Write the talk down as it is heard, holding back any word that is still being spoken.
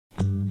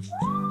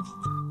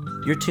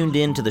You're tuned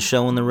in to The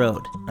Show on the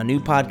Road, a new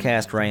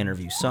podcast where I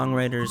interview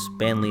songwriters,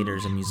 band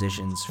leaders, and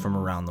musicians from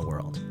around the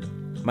world.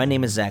 My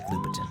name is Zach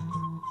Lupetin.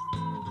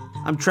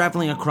 I'm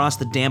traveling across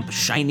the damp,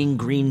 shining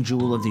green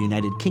jewel of the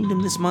United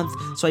Kingdom this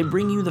month, so I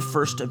bring you the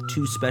first of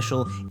two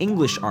special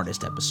English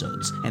artist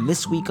episodes. And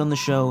this week on the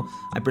show,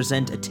 I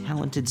present a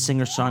talented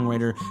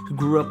singer-songwriter who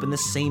grew up in the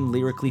same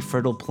lyrically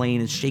fertile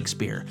plain as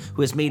Shakespeare,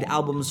 who has made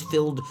albums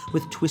filled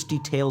with twisty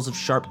tales of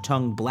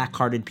sharp-tongued,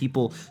 black-hearted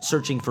people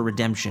searching for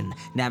redemption,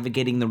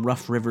 navigating the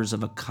rough rivers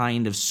of a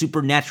kind of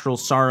supernatural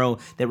sorrow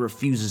that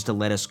refuses to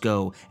let us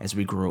go as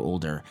we grow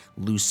older.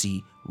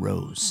 Lucy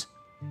Rose.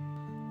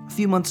 A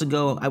few months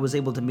ago, I was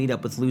able to meet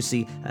up with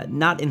Lucy,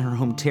 not in her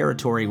home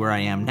territory where I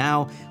am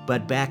now,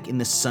 but back in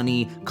the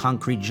sunny,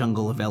 concrete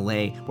jungle of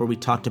LA, where we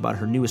talked about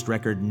her newest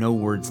record, No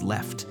Words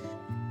Left.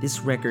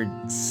 This record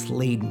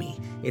slayed me.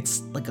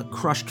 It's like a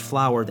crushed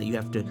flower that you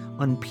have to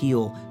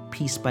unpeel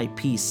piece by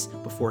piece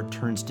before it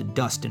turns to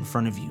dust in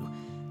front of you.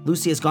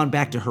 Lucy has gone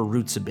back to her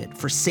roots a bit,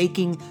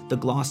 forsaking the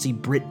glossy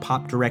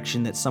Brit-pop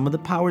direction that some of the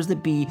powers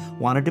that be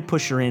wanted to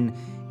push her in,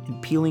 and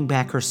peeling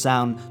back her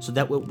sound so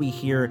that what we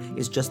hear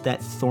is just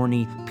that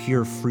thorny,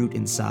 pure fruit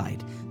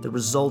inside. The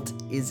result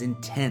is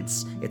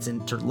intense. It's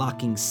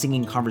interlocking,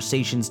 singing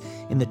conversations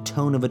in the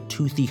tone of a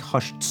toothy,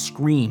 hushed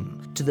scream,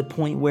 to the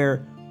point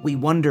where we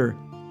wonder,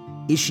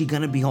 is she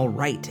gonna be all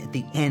right at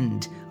the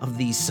end of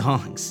these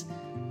songs?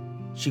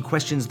 She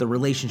questions the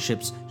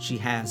relationships she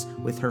has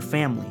with her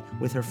family,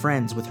 with her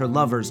friends, with her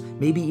lovers,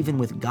 maybe even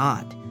with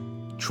God,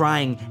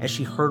 trying as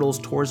she hurtles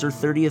towards her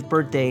 30th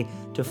birthday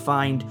to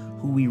find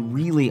who we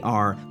really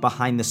are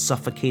behind the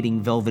suffocating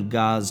velvet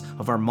gauze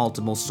of our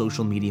multiple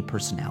social media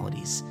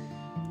personalities.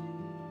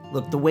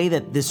 Look, the way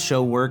that this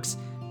show works,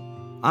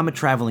 I'm a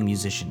traveling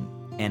musician,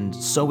 and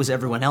so is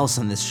everyone else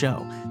on this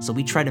show, so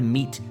we try to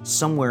meet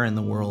somewhere in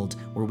the world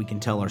where we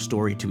can tell our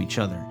story to each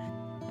other.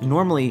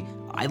 Normally,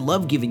 I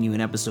love giving you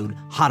an episode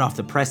hot off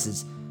the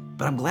presses,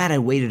 but I'm glad I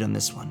waited on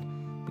this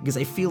one, because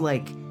I feel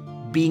like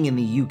being in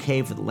the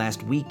UK for the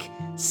last week,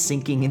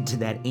 sinking into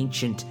that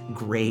ancient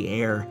gray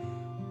air,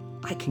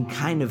 I can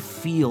kind of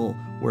feel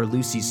where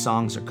Lucy's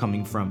songs are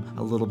coming from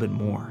a little bit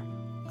more.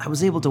 I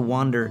was able to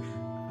wander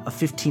a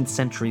 15th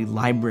century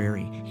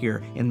library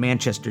here in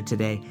Manchester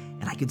today,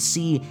 and I could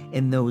see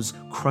in those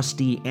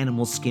crusty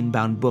animal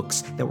skin-bound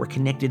books that were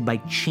connected by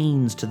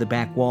chains to the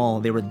back wall,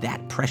 they were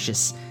that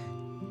precious.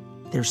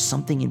 There's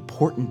something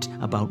important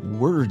about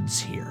words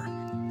here,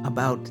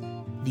 about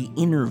the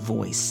inner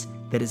voice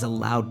that is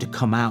allowed to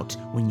come out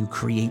when you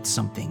create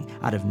something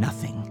out of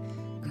nothing.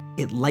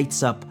 It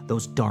lights up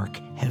those dark,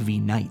 heavy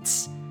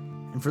nights.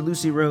 And for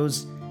Lucy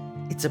Rose,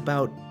 it's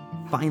about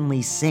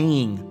finally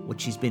saying what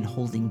she's been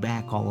holding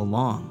back all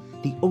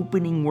along. The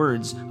opening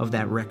words of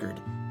that record.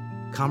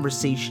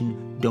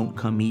 Conversation don't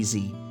come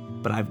easy,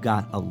 but I've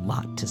got a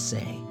lot to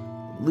say.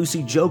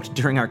 Lucy joked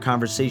during our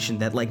conversation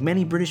that, like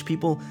many British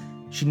people,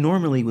 she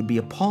normally would be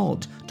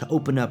appalled to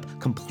open up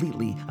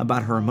completely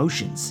about her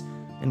emotions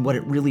and what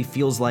it really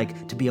feels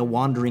like to be a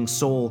wandering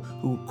soul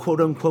who,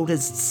 quote-unquote,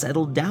 has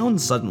settled down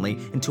suddenly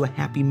into a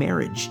happy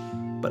marriage.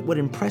 But what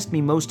impressed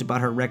me most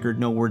about her record,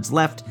 No Words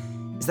Left,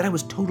 is that I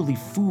was totally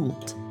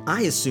fooled.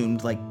 I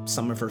assumed, like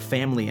some of her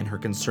family and her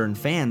concerned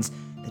fans,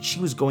 that she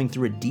was going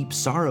through a deep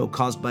sorrow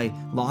caused by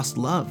lost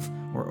love,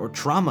 or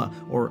trauma,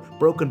 or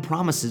broken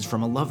promises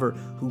from a lover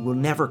who will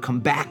never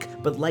come back.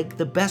 But like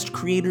the best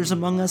creators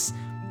among us,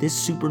 this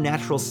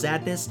supernatural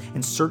sadness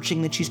and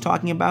searching that she's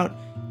talking about,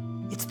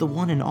 it's the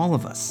one in all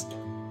of us.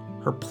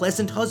 Her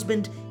pleasant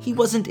husband, he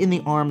wasn't in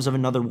the arms of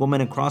another woman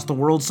across the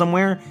world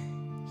somewhere.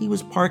 He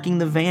was parking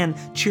the van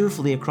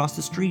cheerfully across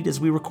the street as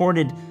we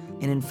recorded.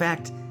 And in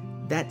fact,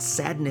 that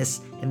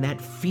sadness and that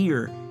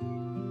fear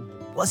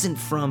wasn't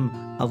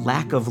from a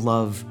lack of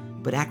love,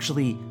 but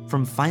actually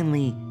from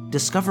finally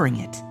discovering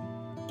it.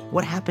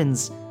 What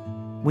happens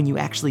when you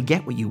actually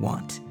get what you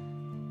want,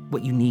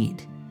 what you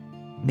need?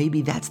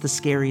 Maybe that's the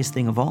scariest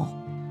thing of all.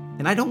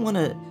 And I don't want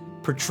to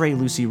portray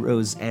Lucy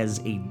Rose as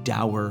a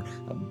dour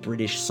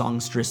British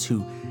songstress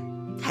who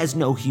has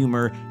no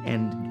humor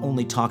and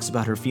only talks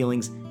about her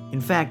feelings.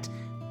 In fact,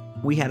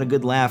 we had a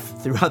good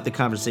laugh throughout the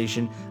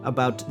conversation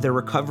about their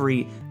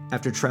recovery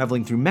after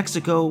traveling through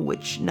Mexico,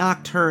 which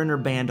knocked her and her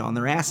band on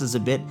their asses a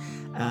bit,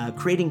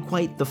 creating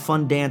quite the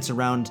fun dance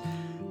around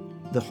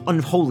the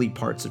unholy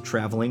parts of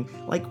traveling,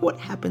 like what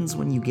happens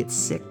when you get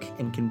sick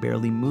and can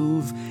barely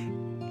move,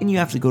 and you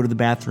have to go to the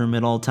bathroom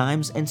at all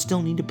times and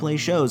still need to play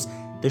shows.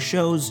 The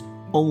shows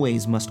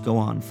always must go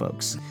on,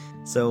 folks.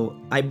 So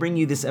I bring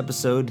you this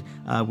episode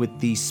with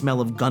the smell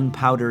of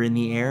gunpowder in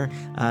the air.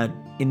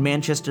 In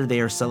Manchester,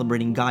 they are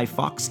celebrating Guy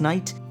Fawkes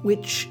Night,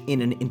 which,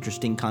 in an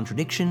interesting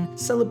contradiction,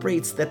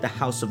 celebrates that the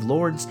House of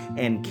Lords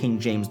and King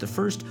James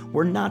I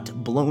were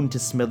not blown to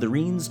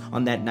smithereens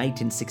on that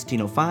night in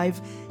 1605,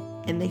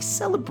 and they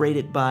celebrate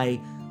it by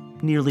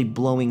nearly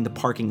blowing the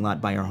parking lot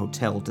by our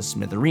hotel to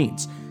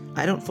smithereens.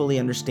 I don't fully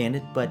understand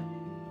it, but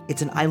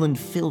it's an island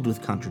filled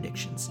with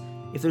contradictions.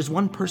 If there's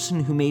one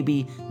person who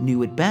maybe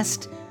knew it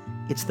best,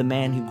 it's the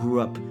man who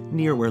grew up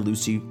near where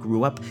Lucy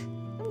grew up,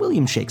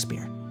 William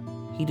Shakespeare.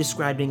 he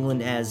described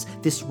England as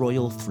this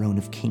royal throne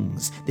of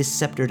kings, this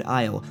sceptered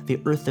isle,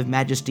 the earth of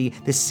majesty,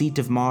 this seat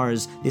of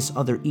Mars, this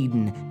other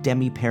Eden,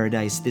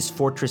 demi-paradise, this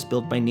fortress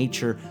built by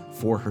nature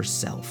for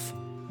herself.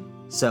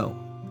 So,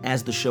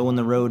 as the show on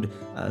the road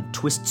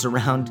twists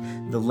around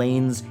the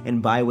lanes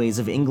and byways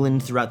of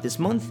England throughout this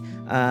month,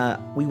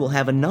 we will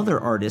have another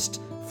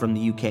artist from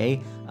the UK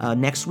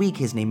next week.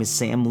 His name is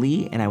Sam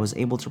Lee, and I was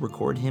able to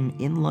record him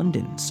in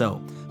London. So,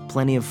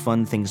 plenty of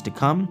fun things to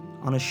come.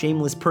 On a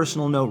shameless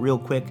personal note, real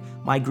quick,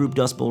 my group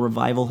Dust Bowl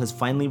Revival has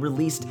finally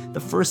released the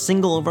first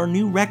single of our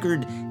new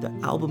record. The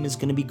album is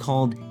going to be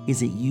called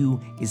Is It You,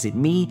 Is It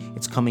Me?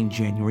 It's coming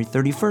January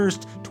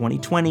 31st,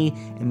 2020,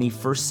 and the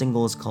first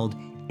single is called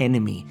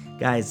Enemy.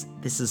 Guys,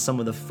 this is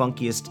some of the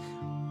funkiest,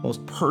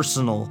 most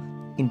personal,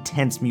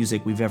 intense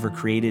music we've ever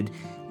created.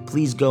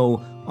 Please go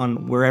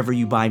on wherever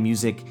you buy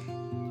music,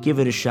 give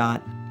it a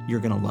shot, you're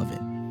gonna love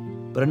it.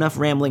 But enough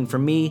rambling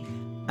from me,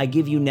 I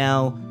give you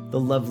now the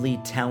lovely,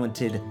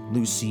 talented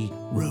Lucy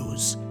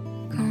Rose.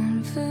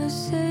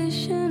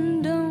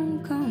 Conversation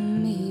don't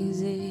come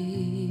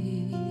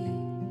easy,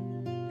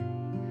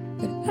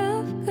 but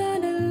I've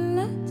got a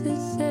lot to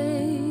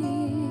say.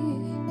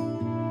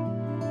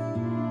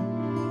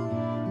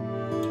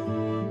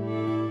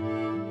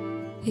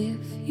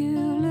 If you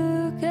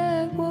look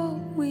at what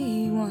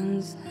we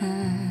once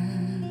had,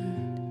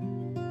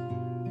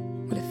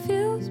 well, it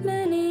feels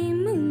many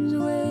moons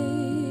away.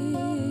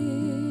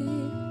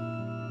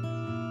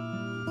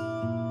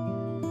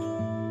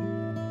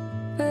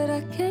 But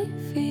I came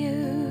for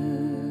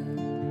you,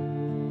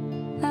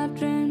 I've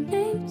dreamed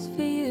names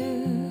for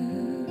you.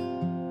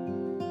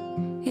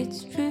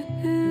 It's true,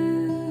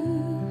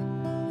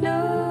 no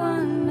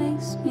one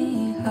makes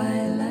me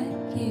high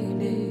like you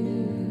do.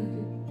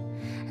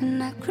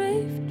 And I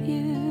craved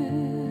you,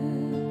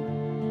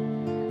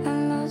 I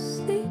lost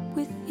sleep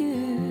with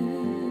you.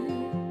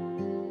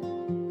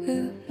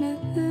 Who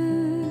knew?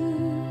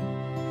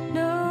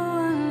 No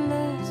one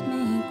loves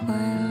me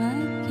quite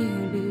like you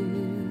do.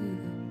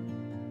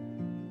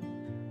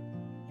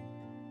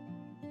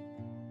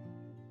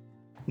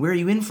 Where are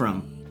you in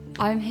from?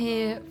 I'm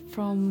here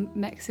from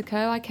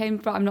Mexico.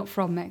 I'm not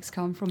from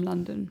Mexico, I'm from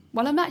London.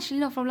 Well, I'm actually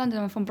not from London,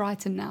 I'm from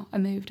Brighton now. I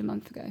moved a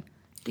month ago,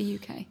 the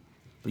UK.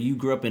 But you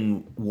grew up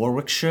in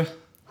Warwickshire?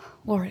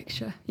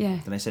 Warwickshire, yeah.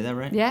 Did I say that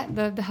right? Yeah,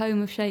 the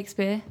home of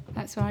Shakespeare.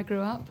 That's where I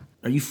grew up.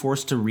 Are you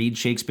forced to read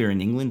Shakespeare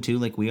in England too,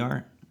 like we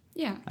are?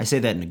 Yeah. I say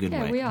that in a good way.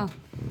 Yeah, we are.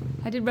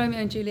 I did Romeo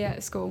and Juliet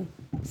at school,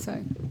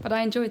 but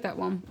I enjoyed that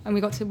one. And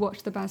we got to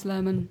watch the Baz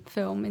Luhrmann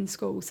film in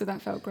school, so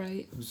that felt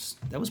great.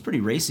 That was pretty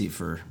racy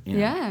for,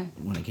 Yeah.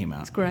 when it came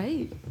out. It's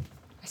great.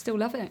 I still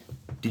love it.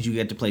 Did you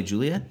get to play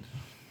Juliet?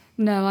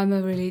 No, I'm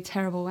a really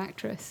terrible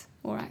actress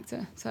or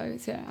actor. So,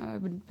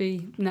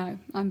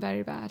 I'm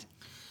very bad.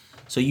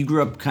 So you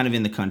grew up kind of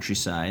in the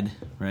countryside,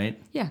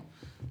 right? Yeah.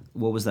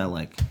 What was that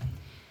like?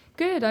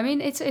 Good. I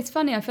mean, it's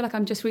funny. I feel like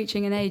I'm just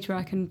reaching an age where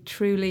I can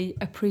truly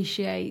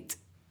appreciate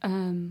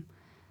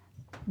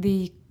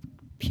the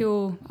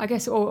pure, I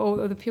guess,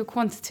 or the pure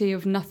quantity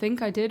of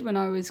nothing I did when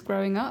I was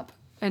growing up,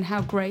 and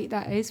how great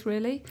that is,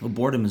 really. Well,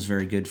 boredom is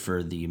very good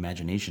for the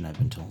imagination, I've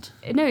been told.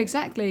 No,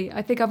 exactly.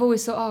 I think I've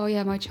always thought, oh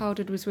yeah, my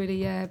childhood was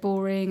really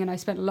boring, and I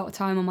spent a lot of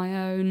time on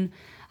my own.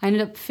 I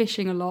ended up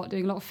fishing a lot,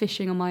 doing a lot of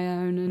fishing on my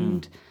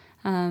own,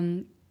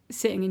 and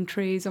sitting in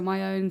trees on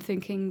my own,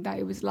 thinking that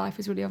life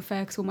was really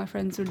unfair because all my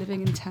friends were living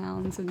in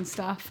towns and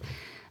stuff.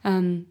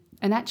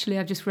 And actually,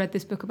 I've just read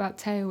this book about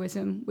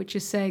Taoism, which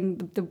is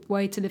saying the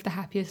way to live the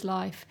happiest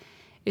life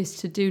is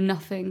to do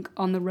nothing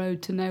on the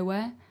road to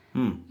nowhere.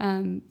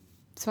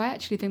 So I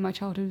actually think my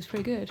childhood was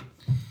pretty good.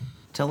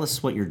 Tell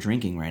us what you're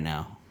drinking right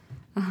now.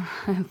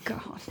 Oh,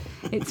 God.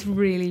 It's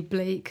really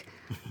bleak.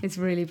 It's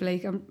really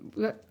bleak.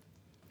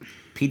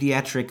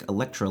 Pediatric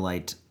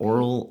electrolyte,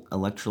 oral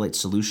electrolyte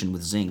solution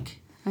with zinc.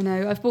 I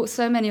know. I've bought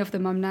so many of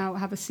them, I now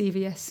have a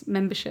CVS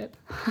membership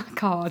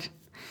card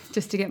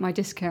just to get my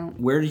discount.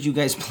 Where did you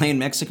guys play in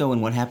Mexico,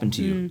 and what happened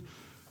to you?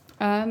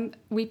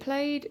 We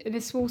played in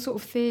a small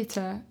sort of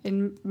theatre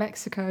in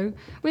Mexico.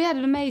 We had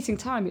an amazing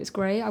time. It was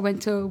great. I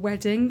went to a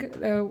wedding.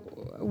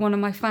 One of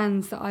my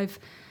fans that I've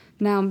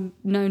now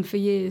known for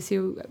years,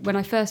 who, when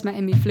I first met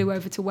him, he flew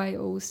over to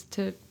Wales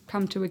to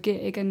come to a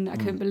gig, and I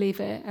couldn't believe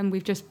it. And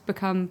we've just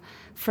become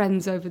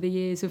friends over the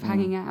years of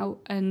hanging out.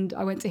 And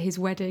I went to his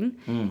wedding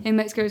in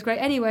Mexico. It was great.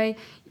 Anyway,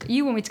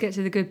 you want me to get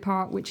to the good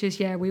part, which is,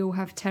 we all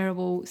have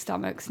terrible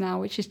stomachs now,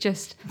 which is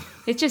just,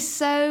 it's just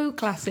so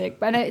classic.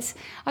 And I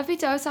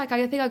think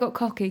I got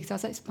cocky because I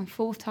was like, it's my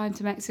 4th time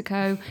to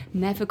Mexico,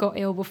 never got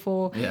ill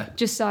before. Yeah.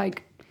 Just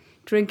like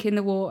drinking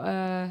the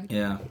water,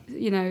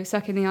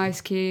 sucking the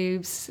ice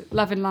cubes,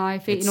 loving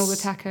life, eating all the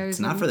tacos. It's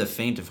not for the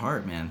faint of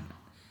heart, man.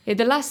 Yeah,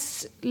 the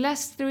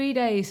last 3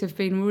 days have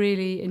been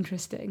really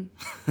interesting.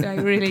 Like,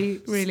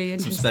 really, really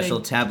interesting. Some special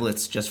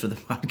tablets just for the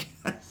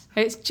podcast.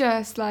 It's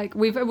just like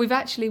we went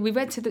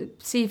to the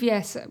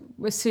CVS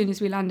as soon as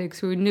we landed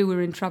because we knew we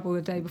were in trouble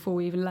the day before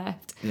we even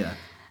left. Yeah.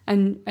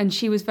 And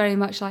she was very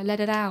much like, let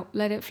it out,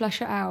 let it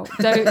flush it out.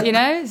 Don't, you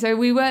know? So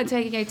we weren't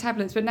taking any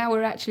tablets, but now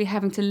we're actually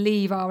having to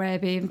leave our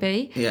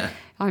Airbnb. Yeah.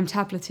 I'm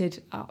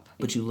tableted up.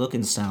 But you look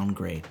and sound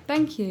great.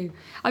 Thank you.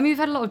 I mean, we've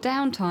had a lot of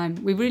downtime.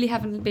 We really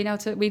haven't been able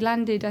to... We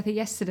landed, I think,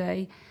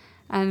 yesterday,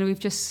 and we've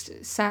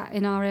just sat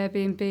in our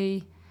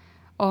Airbnb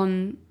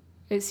on...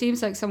 It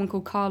seems like someone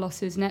called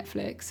Carlos's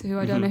Netflix, who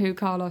I don't know who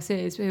Carlos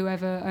is, but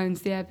whoever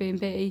owns the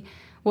Airbnb,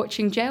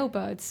 watching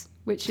Jailbirds,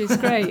 which is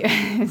great.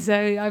 So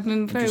I've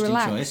been very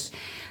relaxed. Choice.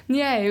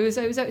 Yeah, it was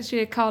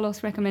actually a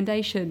Carlos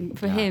recommendation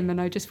for him, and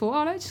I just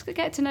thought, oh, let's just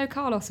get to know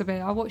Carlos a bit.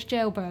 I watched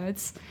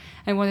Jailbirds,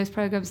 and one of those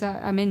programs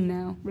that I'm in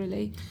now,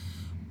 really.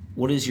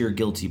 What is your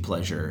guilty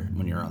pleasure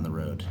when you're on the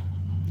road?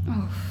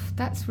 Oh,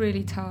 that's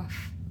really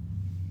tough.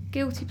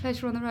 Guilty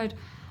pleasure on the road.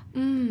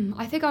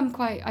 I think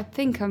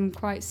I'm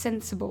quite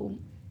sensible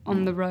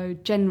on the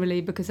road generally,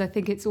 because I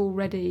think it's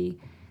already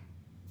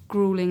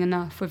grueling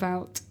enough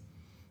without,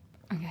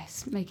 I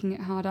guess, making it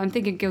harder. I'm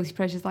thinking guilty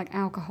pleasures like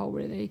alcohol,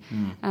 really.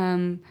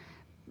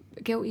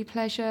 Guilty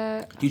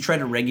pleasure. Do you try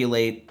to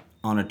regulate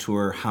on a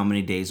tour how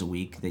many days a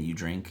week that you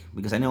drink?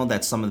 Because I know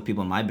that some of the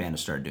people in my band have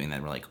started doing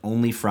that. We're like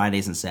only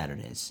Fridays and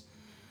Saturdays.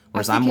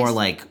 Whereas I'm more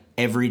like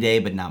every day,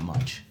 but not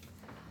much.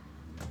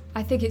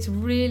 I think it's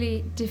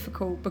really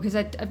difficult because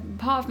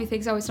part of me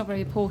thinks, it's not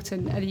very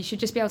important and you should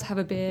just be able to have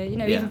a beer. You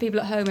know, even people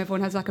at home,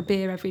 everyone has like a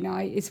beer every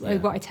night is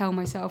what I tell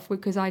myself,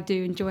 because I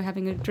do enjoy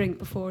having a drink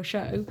before a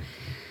show.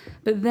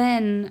 But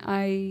then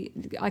I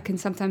can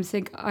sometimes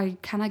think,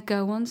 can I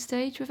go on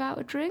stage without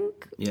a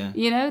drink? Yeah.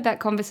 You know, that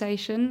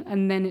conversation.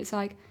 And then it's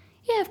like,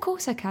 yeah, of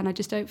course I can. I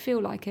just don't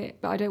feel like it,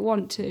 but I don't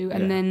want to.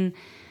 And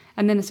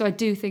then so I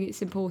do think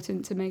it's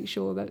important to make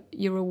sure that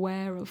you're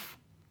aware of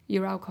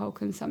your alcohol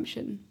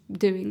consumption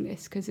doing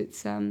this, because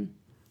it's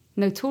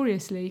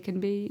notoriously can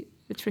be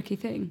a tricky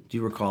thing. Do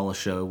you recall a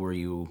show where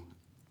you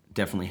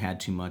definitely had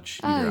too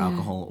much either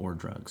alcohol or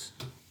drugs?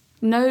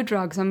 No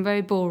drugs. I'm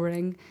very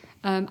boring.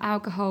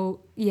 Alcohol,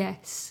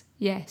 yes.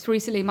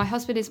 Recently, my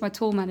husband is my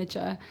tour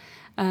manager,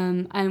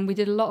 and we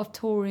did a lot of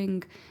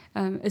touring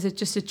as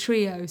just a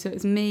trio. So it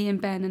was me and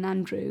Ben and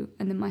Andrew,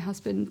 and then my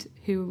husband,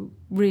 who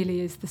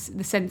really is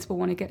the sensible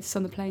one who gets us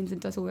on the planes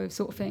and does all those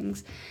sort of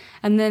things.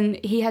 And then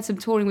he had some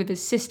touring with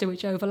his sister,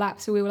 which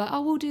overlapped. So we were like,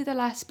 we'll do the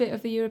last bit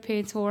of the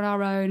European tour on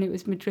our own. It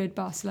was Madrid,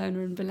 Barcelona,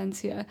 and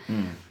Valencia.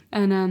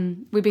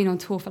 And we've been on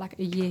tour for like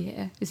a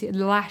year. It was the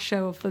last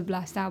show of the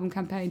last album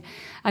campaign.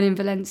 And in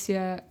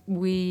Valencia,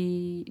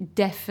 we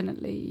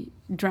definitely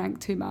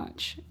drank too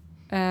much.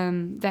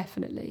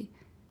 Definitely.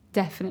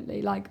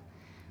 Like,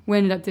 we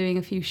ended up doing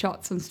a few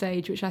shots on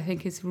stage, which I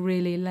think is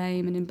really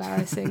lame and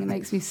embarrassing. It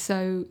makes me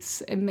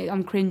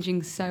I'm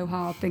cringing so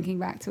hard thinking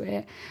back to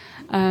it.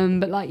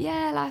 But like,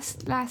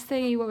 last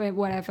thingy,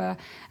 whatever.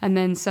 And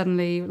then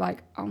suddenly,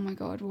 like, oh my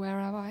God, where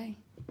am I?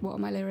 What are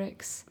my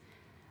lyrics?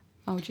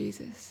 Oh,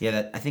 Jesus.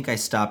 Yeah, I think I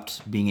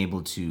stopped being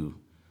able to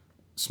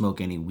smoke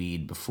any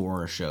weed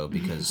before a show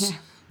because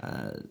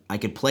I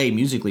could play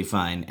musically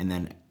fine, and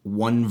then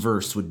one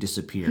verse would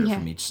disappear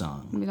from each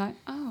song. And be like,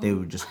 it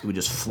would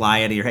just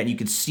fly out of your head. You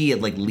could see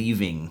it like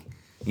leaving,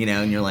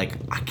 and you're like,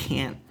 I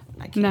can't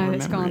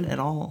remember it at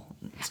all.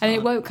 And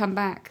it won't come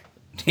back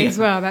as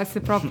well. That's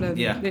the problem.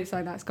 Yeah. It's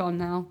like, that's gone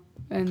now,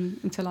 and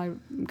until I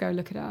go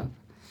look it up.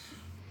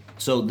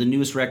 So the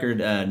newest record,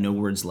 No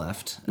Words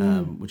Left,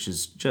 which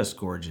is just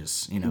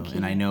gorgeous,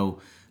 and I know,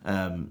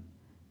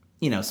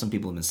 some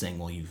people have been saying,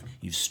 well,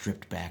 you've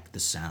stripped back the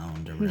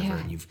sound or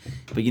whatever,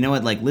 but you know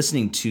what, like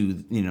listening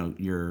to,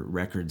 your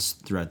records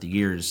throughout the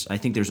years, I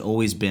think there's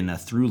always been a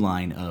through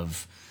line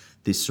of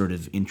this sort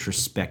of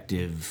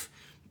introspective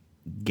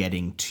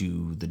getting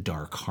to the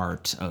dark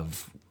heart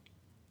of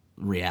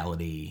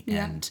reality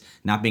and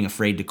not being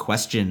afraid to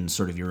question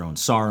sort of your own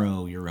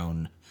sorrow, your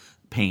own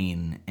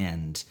pain,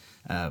 and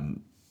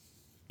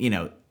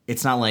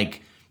it's not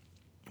like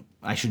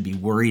I should be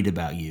worried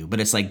about you, but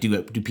it's like,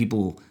 do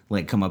people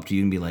like come up to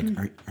you and be like,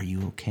 are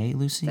you okay,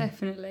 Lucy?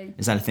 Definitely.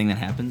 Is that a thing that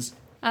happens?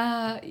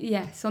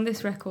 Yes, on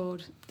this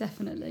record,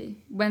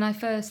 definitely. When I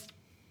first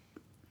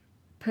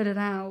put it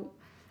out,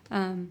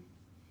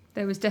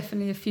 there was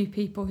definitely a few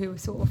people who were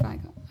sort of like,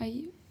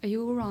 are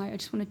you all right? I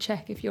just want to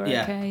check if you're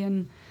okay.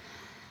 And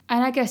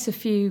I guess a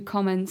few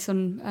comments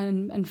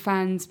and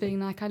fans being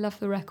like, I love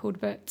the record,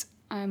 but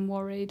I'm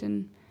worried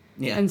and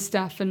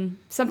stuff. And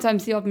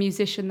sometimes the odd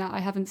musician that I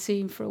haven't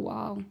seen for a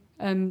while.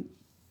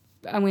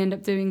 And we end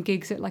up doing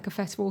gigs at like a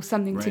festival or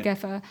something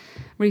together.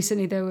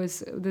 Recently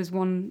there's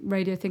one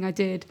radio thing I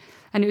did,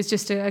 and it was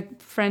just a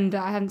friend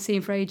that I hadn't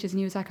seen for ages, and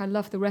he was like, I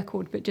love the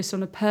record, but just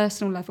on a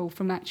personal level,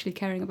 from actually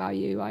caring about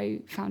you, I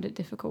found it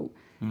difficult.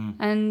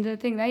 And I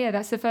think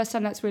that's the first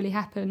time that's really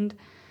happened.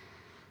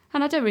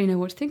 And I don't really know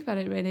what to think about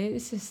it, really.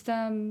 It's just,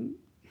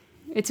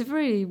 it's a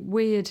very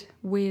weird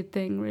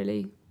thing,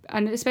 really.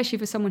 And especially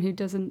for someone who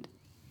doesn't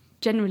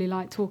generally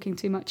like talking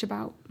too much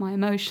about my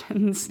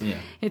emotions.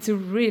 It's a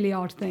really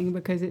odd thing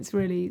because it's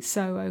really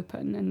so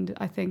open, and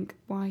I think,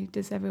 why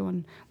do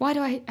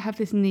I have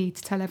this need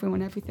to tell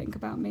everyone everything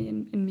about me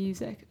in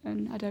music?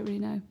 And I don't really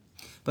know.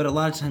 But a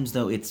lot of times,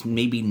 though, it's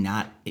maybe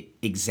not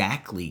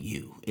exactly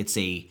you. It's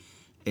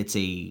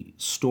a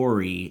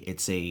story.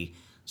 It's a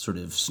sort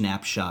of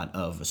snapshot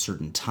of a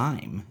certain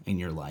time in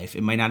your life.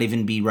 It might not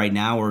even be right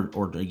now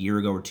or a year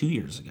ago or 2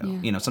 years ago.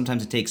 Yeah. You know,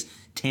 sometimes it takes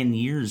 10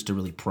 years to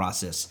really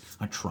process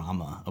a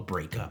trauma, a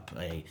breakup,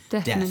 a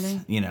Definitely.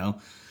 death, you know.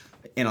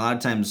 And a lot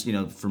of times, you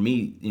know, for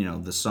me, you know,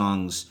 the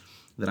songs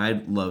that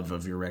I love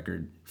of your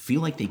record feel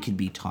like they could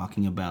be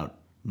talking about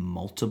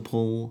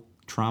multiple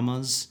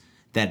traumas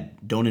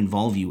that don't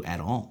involve you at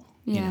all.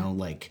 You Yeah. know,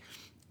 like,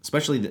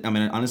 especially,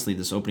 honestly,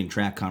 this opening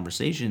track,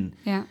 Conversation,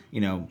 Yeah.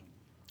 you know,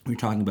 we're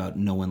talking about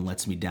no one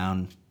lets me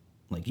down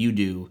like you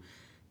do,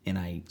 and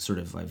I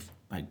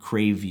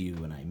crave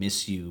you and I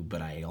miss you,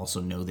 but I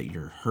also know that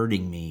you're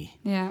hurting me.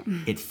 Yeah.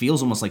 It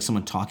feels almost like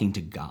someone talking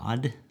to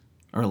God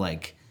or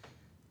like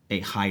a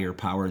higher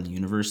power in the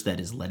universe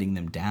that is letting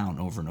them down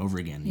over and over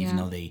again, even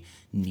Yeah. though they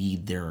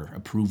need their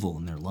approval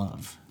and their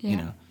love, you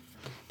know?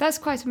 That's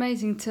quite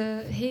amazing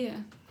to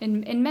hear.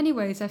 In many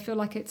ways, I feel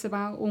like it's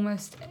about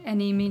almost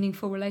any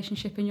meaningful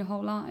relationship in your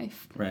whole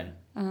life. Right.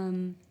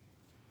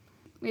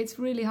 It's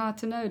really hard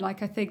to know.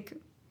 Like, I think,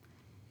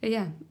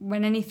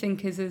 when anything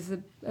is as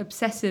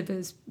obsessive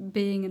as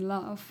being in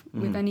love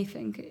with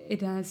anything,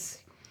 it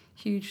has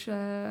huge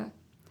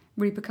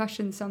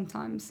repercussions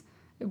sometimes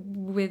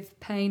with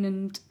pain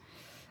and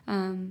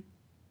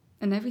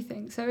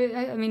everything. So,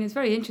 it's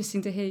very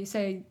interesting to hear you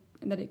say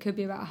that it could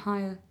be about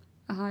a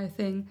higher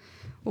thing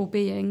or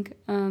being.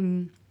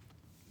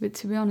 But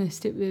to be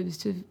honest, it was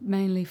just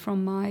mainly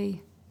from my,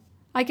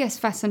 I guess,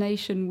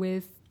 fascination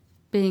with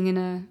being in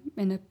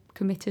a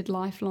committed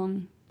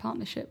lifelong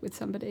partnership with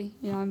somebody.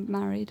 You know, I'm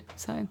married,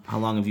 so. How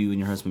long have you and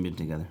your husband been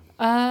together?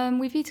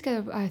 We've been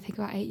together, I think,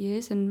 about 8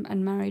 years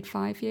and married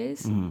 5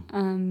 years.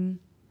 Mm-hmm.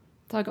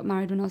 So I got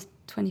married when I was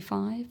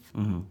 25.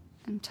 Mm-hmm.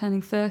 I'm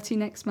turning 30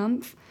 next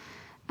month.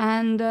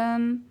 And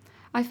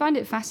I find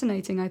it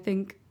fascinating, I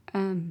think,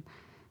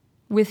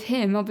 with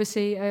him,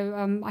 obviously,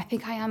 I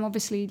think I am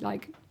obviously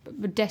like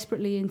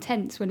desperately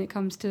intense when it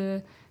comes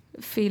to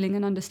feeling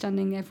and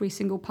understanding every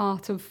single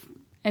part of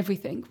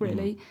everything,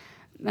 really.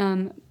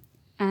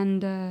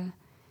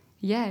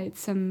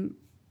 It's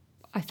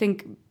I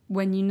think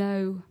when you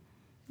know,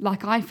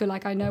 like I feel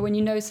like I know, when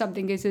you know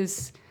something is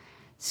as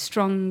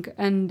strong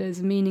and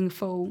as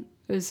meaningful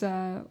as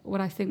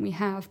what I think we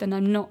have, then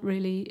I'm not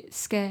really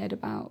scared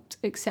about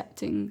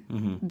accepting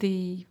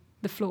the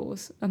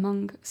flaws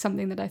among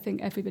something that I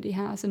think everybody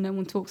has and no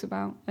one talks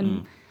about.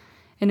 And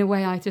in a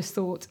way, I just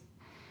thought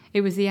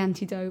it was the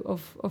antidote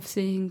of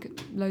seeing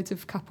loads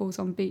of couples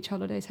on beach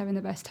holidays having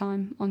the best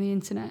time on the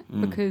internet,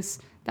 because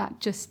that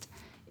just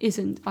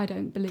isn't, I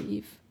don't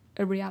believe,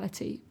 a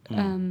reality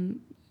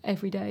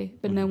every day,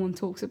 but no one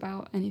talks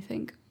about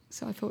anything.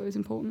 So I thought it was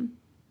important.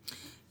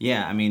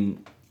 Yeah, I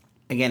mean,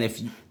 again,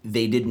 if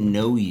they didn't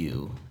know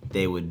you,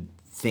 they would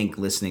think,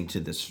 listening to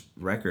this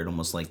record,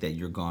 almost like that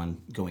you're going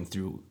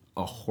through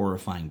a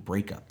horrifying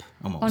breakup,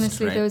 almost.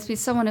 Honestly, right? there was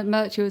someone at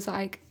Merch who was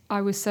like,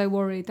 I was so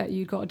worried that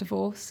you got a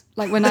divorce.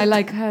 Like, when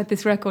I heard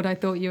this record, I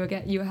thought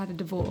you had a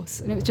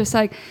divorce. And it was just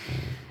like,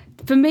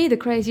 for me, the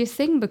craziest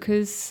thing,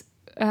 because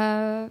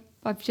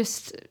I've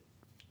just,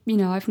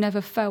 I've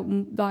never felt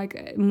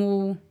like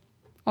more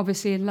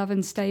obviously in love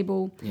and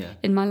stable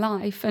in my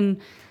life. And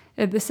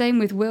the same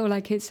with Will.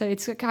 Like, it's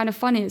kind of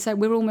funny. It's like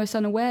we're almost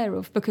unaware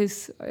of,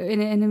 because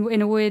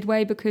in a weird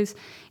way, because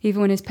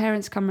even when his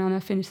parents come around and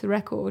I finished the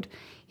record,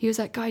 he was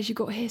like, guys, you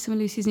got to hear some of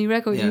Lucy's new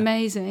record. It's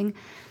amazing.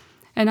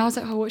 And I was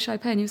like, oh, what should I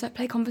play? And he was like,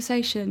 play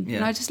Conversation. Yeah.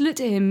 And I just looked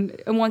at him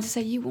and wanted to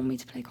say, you want me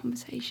to play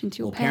Conversation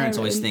to your parents? Parents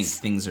always think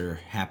things are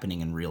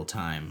happening in real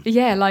time.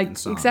 Yeah, like,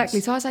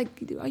 exactly. So I was like,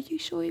 are you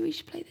sure we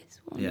should play this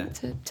one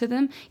to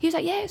them? He was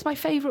like, yeah, it's my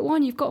favourite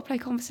one. You've got to play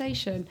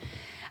Conversation.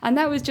 And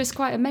that was just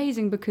quite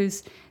amazing,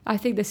 because I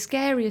think the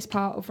scariest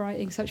part of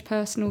writing such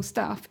personal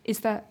stuff is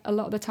that a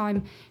lot of the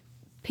time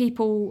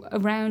people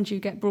around you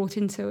get brought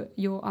into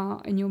your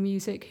art and your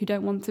music who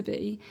don't want to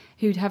be,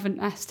 who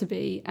haven't asked to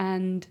be.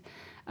 And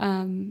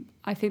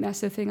I think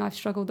that's the thing I've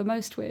struggled the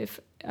most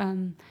with.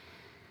 And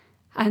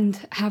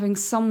having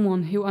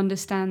someone who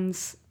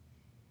understands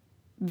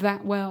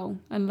that well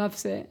and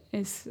loves it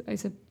is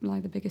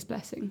the biggest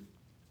blessing.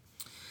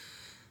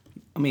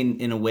 I mean,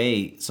 in a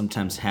way,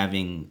 sometimes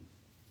having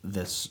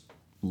this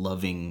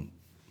loving,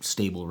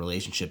 stable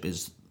relationship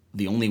is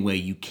the only way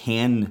you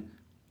can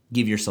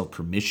give yourself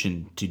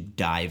permission to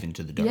dive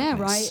into the darkness. Yeah,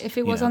 right. If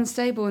it was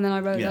unstable and then I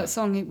wrote that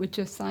song, it would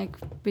just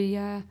be...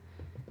 and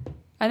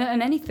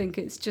anything,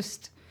 it's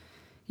just,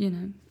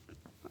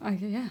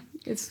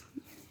 it's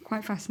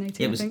quite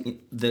fascinating. It was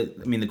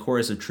the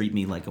chorus of "Treat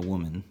Me Like a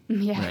Woman,"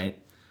 right?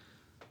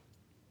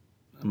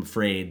 I'm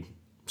afraid,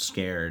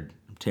 scared,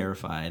 I'm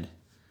terrified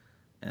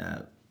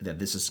that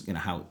this is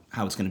how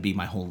it's going to be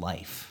my whole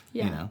life.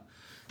 Yeah.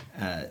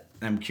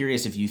 I'm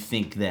curious if you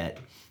think that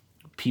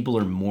people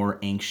are more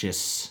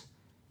anxious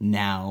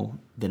now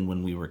than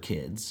when we were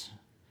kids,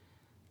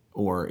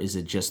 or is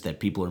it just that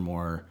people are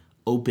more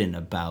open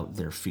about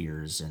their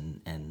fears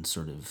and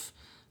sort of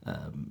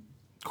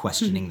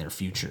questioning their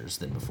futures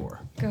than before?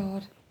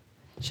 God.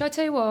 Should I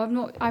tell you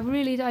what? I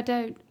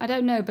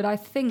don't know, but I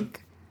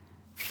think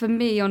for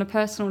me, on a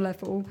personal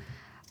level,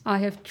 I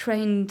have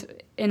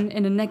trained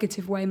in a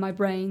negative way my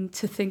brain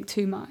to think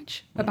too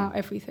much about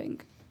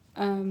everything.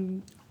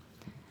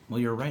 Well,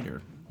 you're a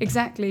writer.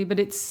 Exactly, but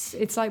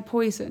it's like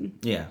poison.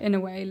 Yeah. In a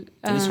way.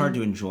 It is hard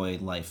to enjoy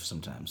life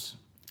sometimes.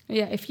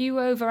 Yeah, if you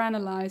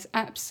overanalyze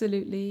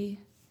absolutely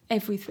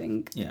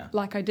everything,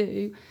 like I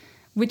do,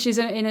 which is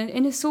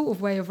in a sort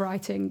of way of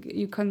writing,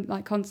 you can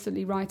like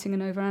constantly writing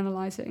and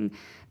overanalyzing,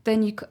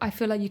 then I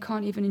feel like you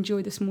can't even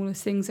enjoy the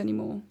smallest things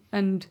anymore.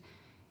 And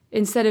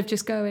instead of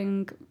just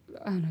going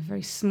on a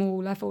very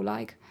small level,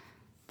 like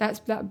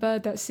that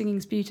bird that's singing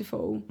is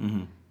beautiful.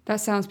 Mm-hmm.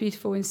 That sounds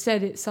beautiful.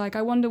 Instead, it's like,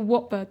 I wonder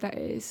what bird that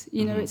is.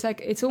 You know, it's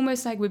like, it's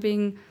almost like we're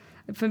being,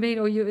 for me,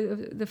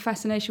 the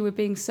fascination with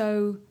being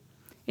so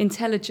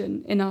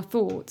intelligent in our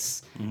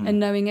thoughts and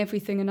knowing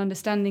everything and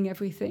understanding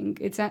everything.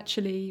 It's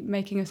actually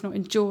making us not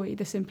enjoy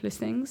the simplest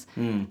things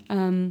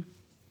in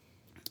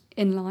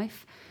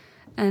life.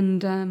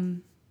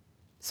 And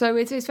so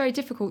it's very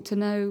difficult to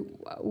know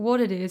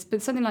what it is,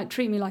 but something like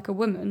Treat Me Like a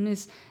Woman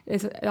is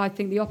I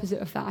think the opposite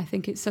of that. I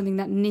think it's something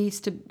that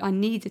I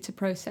needed to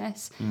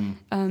process,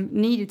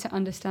 needed to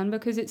understand,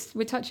 because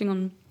we're touching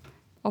on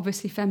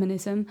obviously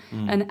feminism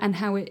and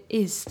how it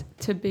is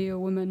to be a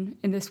woman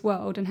in this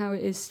world and how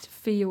it is to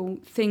feel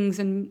things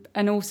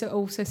and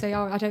also say,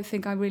 oh, I don't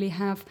think I really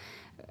have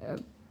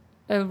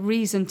a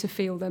reason to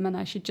feel them and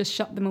I should just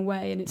shut them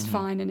away and it's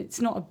fine and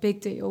it's not a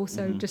big deal,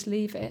 so just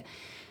leave it.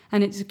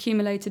 And it's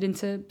accumulated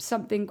into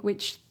something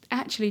which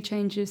actually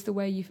changes the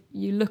way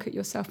you look at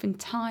yourself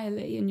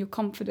entirely and your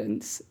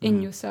confidence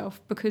in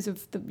yourself because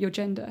of your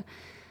gender.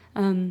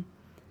 And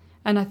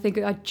I think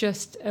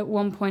at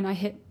one point I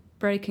hit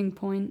breaking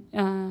point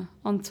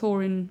on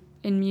tour in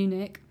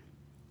Munich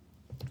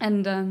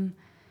and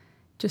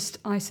just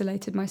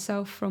isolated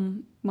myself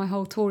from my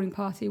whole touring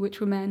party, which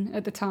were men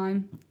at the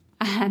time,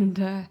 and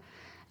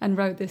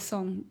wrote this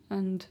song.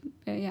 And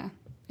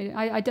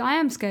I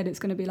am scared it's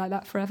going to be like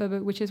that forever,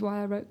 but which is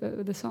why I wrote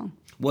the song.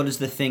 What is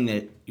the thing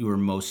that you were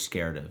most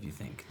scared of, you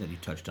think, that you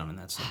touched on in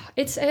that song?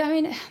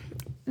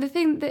 The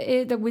thing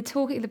that we're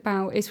talking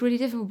about is really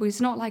difficult, but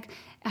it's not like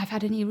I've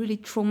had any really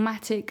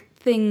traumatic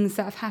things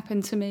that have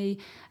happened to me.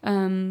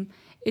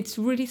 It's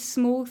really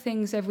small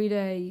things every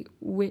day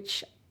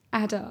which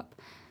add up.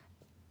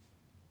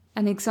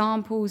 And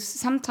examples,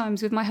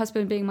 sometimes with my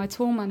husband being my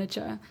tour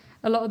manager,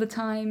 a lot of the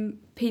time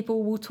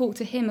people will talk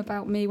to him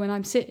about me when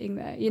I'm sitting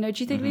there. You know,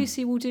 do you think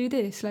Lucy will do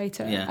this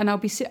later? Yeah. And I'll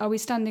be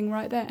standing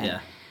right there.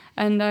 Yeah.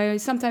 And I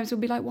sometimes will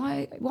be like,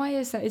 why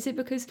is that? Is it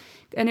because...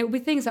 And it will be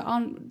things that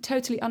aren't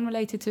totally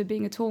unrelated to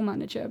being a tour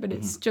manager, but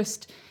it's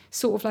just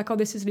sort of like, oh,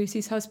 this is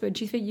Lucy's husband.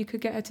 Do you think you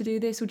could get her to do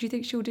this? Or do you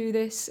think she'll do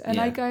this? And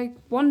I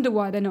wonder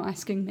why they're not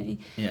asking me.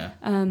 Yeah.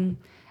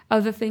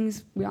 Other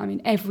things, I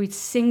mean, every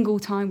single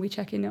time we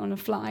check in on a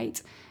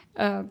flight,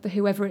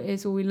 whoever it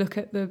is, or we look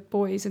at the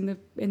boys in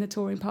the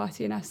touring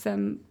party and ask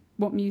them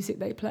what music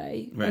they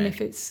play, right.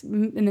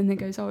 and then they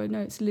goes, oh no,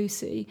 it's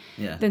Lucy.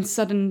 Yeah. Then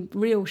sudden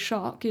real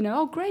shock, you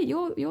know, oh great,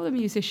 you're the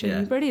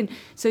musician, brilliant.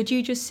 So do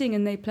you just sing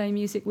and they play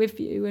music with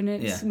you? And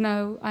it's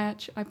no, I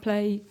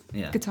play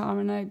guitar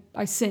and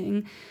I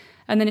sing,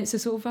 and then it's a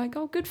sort of like,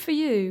 oh, good for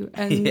you,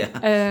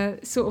 and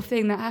sort of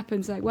thing that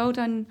happens, like, well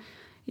done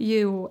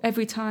you, or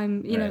every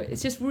time, you know,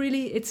 it's just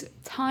really, it's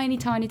tiny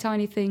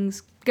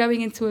things,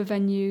 going into a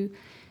venue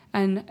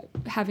and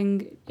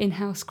having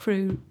in-house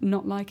crew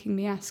not liking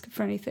me ask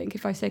for anything.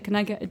 If I say, can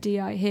I get a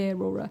DI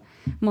here or a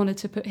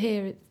monitor put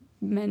here, it's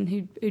men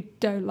who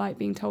don't like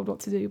being told what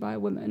to do by a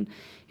woman,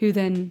 who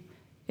then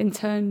in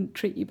turn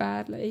treat you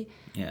badly.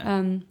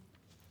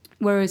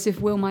 Whereas if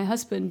Will, my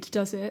husband,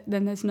 does it,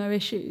 then there's no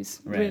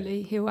issues,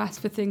 really. He'll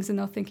ask for things and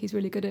they'll think he's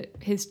really good at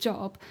his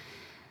job.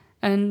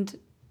 And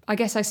I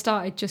guess I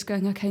started just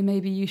going, okay,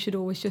 maybe you should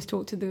always just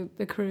talk to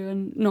the crew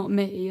and not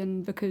me,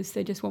 and because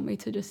they just want me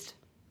to just...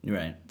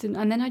 Right.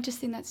 And then I just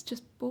think that's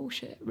just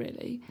bullshit,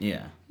 really.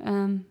 Yeah.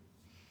 So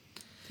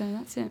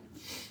that's it.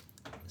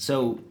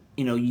 So,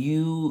 you know,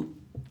 you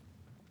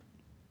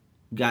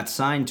got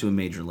signed to a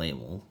major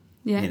label.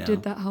 Yeah, you know,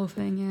 did that whole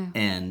thing,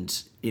 yeah.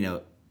 And, you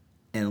know,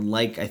 and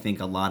like I think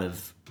a lot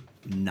of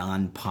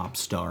non-pop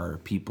star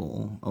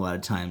people, a lot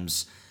of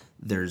times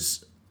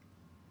there's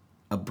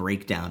a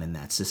breakdown in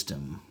that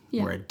system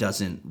where it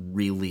doesn't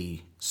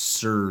really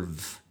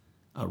serve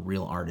a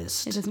real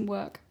artist. It doesn't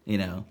work. You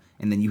know,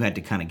 and then you had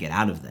to kind of get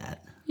out of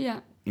that. Yeah.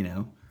 You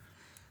know,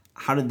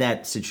 how did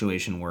that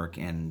situation work,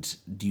 and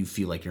do you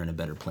feel like you're in a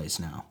better place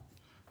now?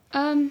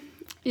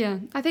 Yeah,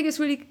 I think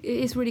it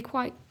is really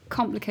quite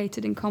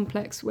complicated and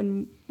complex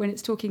when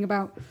it's talking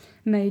about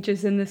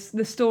majors, and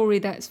the story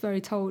that's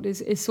very told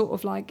is sort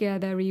of like, yeah,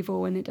 they're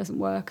evil and it doesn't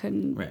work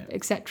and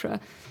etc.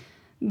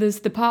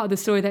 There's the part of the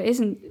story that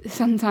isn't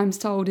sometimes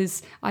told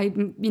is I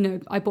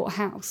bought a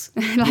house,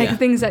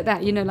 things like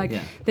that,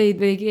 they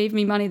gave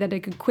me money that I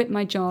could quit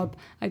my job,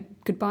 I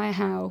could buy a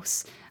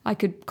house, I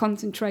could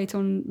concentrate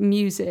on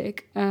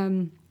music,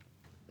 and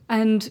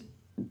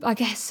I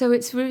guess so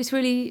it's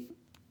really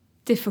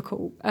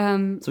difficult. So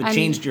it and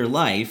changed your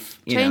life.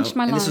 Changed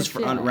my and life. this is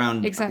Yeah,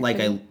 around exactly. like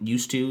I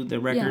used to the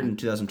record Yeah. in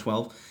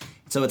 2012.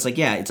 So it's like,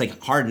 yeah, it's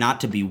like hard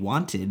not to be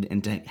wanted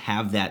and to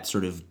have that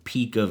sort of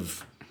peak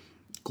of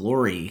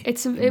glory.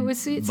 It's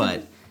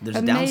but there's a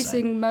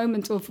amazing downside.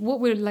 moment of what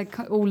we're like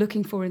all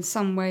looking for in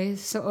some ways,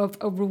 sort of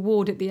a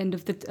reward at the end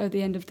of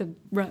the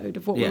road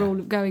of what Yeah. we're all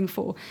going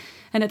for.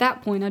 And at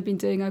that point, I'd been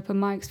doing open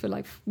mics for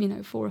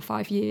 4 or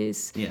 5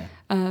 years. Yeah.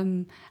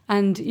 And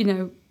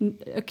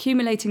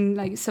accumulating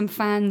like some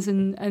fans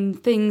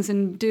and things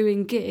and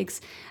doing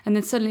gigs, and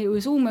then suddenly it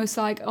was almost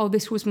like, oh,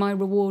 this was my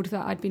reward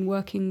that I'd been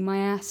working my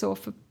ass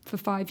off for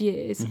 5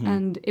 years, Mm-hmm.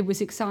 and it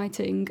was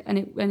exciting, and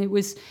it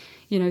was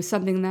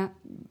something that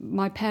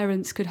my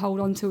parents could hold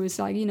on to as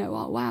like,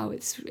 oh wow,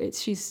 it's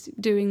she's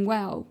doing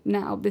well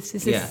now. This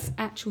is this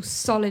actual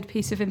solid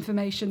piece of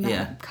information that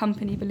a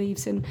company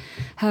believes in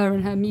her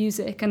and her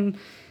music. And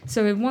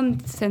so in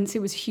one sense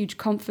it was a huge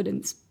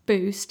confidence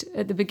boost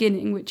at the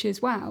beginning, which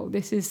is, wow,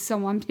 this is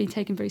someone to be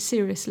taken very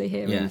seriously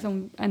here,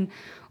 and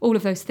all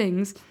of those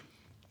things.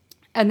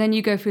 And then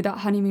you go through that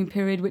honeymoon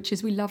period, which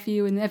is we love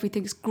you and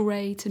everything's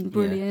great and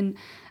brilliant,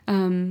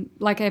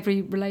 like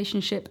every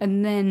relationship.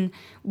 And then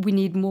we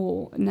need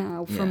more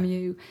now from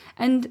you.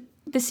 And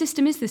the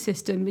system is the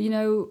system.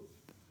 It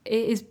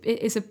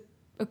is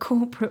a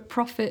corporate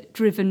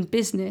profit-driven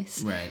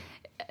business. Right.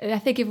 I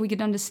think if we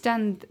could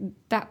understand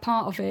that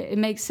part of it, it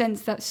makes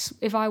sense that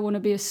if I want to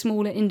be a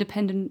smaller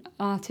independent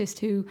artist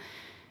who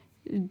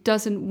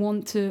doesn't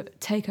want to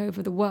take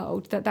over the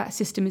world, that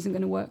system isn't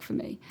going to work for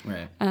me.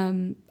 Right.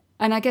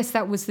 And I guess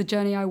that was the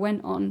journey I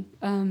went on,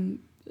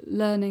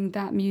 learning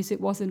that music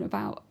wasn't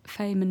about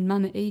fame and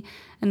money,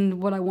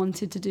 and what I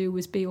wanted to do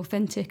was be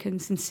authentic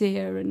and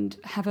sincere and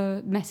have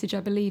a message I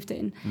believed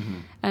in. Mm-hmm.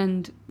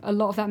 And a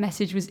lot of that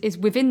message is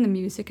within the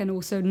music and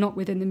also not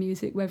within the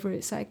music, whether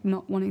it's like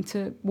not wanting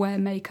to wear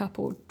makeup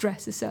or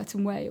dress a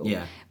certain way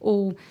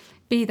or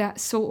be that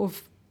sort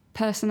of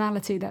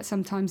personality that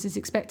sometimes is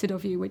expected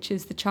of you, which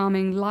is the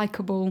charming,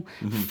 likable,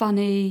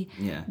 funny,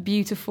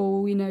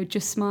 beautiful,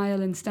 just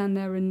smile and stand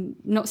there and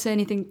not say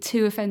anything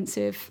too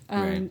offensive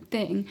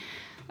thing.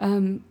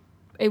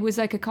 It was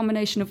like a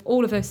combination of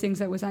all of those things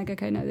that was like,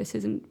 okay, no, this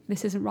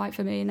isn't right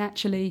for me. And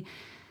actually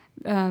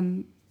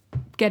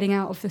getting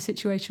out of the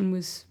situation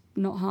was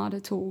not hard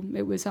at all.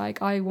 It was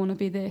like, I want to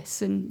be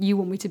this and you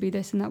want me to be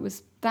this, and that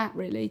was that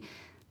really.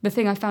 The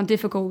thing I found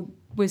difficult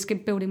was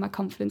building my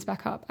confidence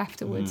back up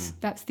afterwards.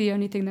 That's the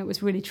only thing that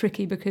was really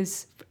tricky,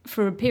 because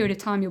for a period of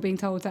time you're being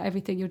told that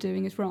everything you're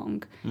doing is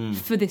wrong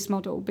for this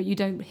model, but you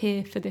don't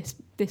hear for this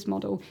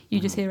model. You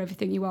just hear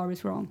everything you are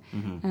is wrong.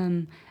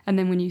 And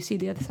then when you see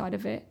the other side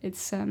of it,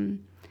 it's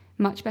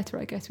much better,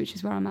 I guess, which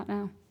is where I'm at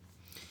now.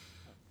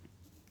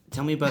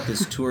 Tell me about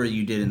this tour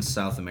you did in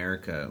South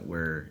America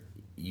where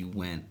you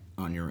went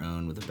on your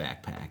own with a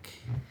backpack.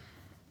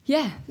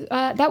 Yeah,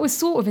 that was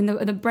sort of in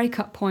the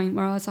breakup point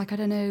where I was like, I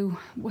don't know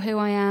who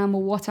I am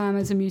or what I am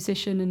as a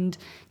musician, and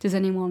does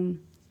anyone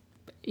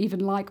even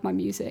like my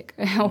music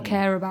or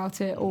care about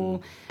it,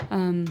 or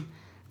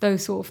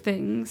those sort of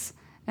things.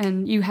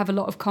 And you have a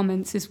lot of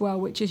comments as well,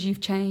 which is,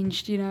 you've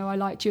changed, I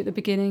liked you at the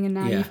beginning and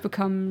now you've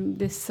become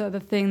this other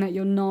thing that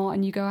you're not.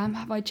 And you go,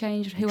 have I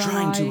changed? Who am I?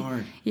 Trying too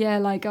hard. Yeah,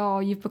 like, oh,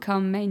 you've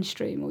become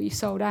mainstream, or you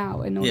sold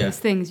out, and all those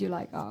things. You're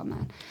like, oh,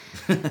 man.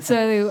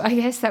 So I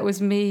guess that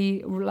was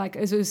me, like,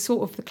 it was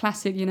sort of the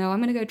classic, I'm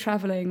going to go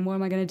traveling. What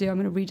am I going to do? I'm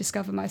going to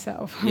rediscover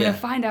myself. I'm going to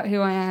find out who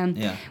I am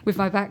with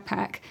my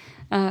backpack,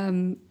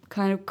 kind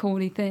of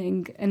corny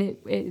thing. And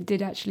it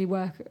did actually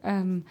work.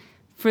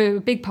 For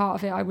a big part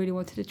of it, I really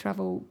wanted to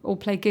travel or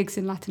play gigs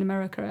in Latin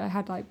America. I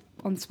had, like,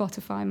 on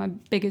Spotify, my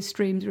biggest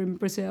streams were in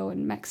Brazil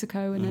and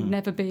Mexico, and I'd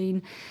never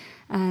been.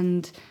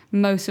 And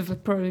most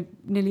of probably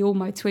nearly all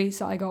my tweets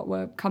that I got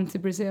were come to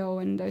Brazil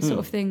and those sort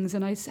of things,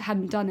 and I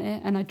hadn't done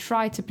it. And I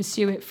tried to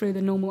pursue it through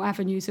the normal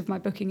avenues of my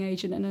booking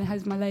agent, and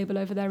has my label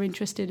over there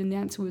interested? And the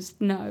answer was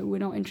no, we're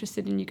not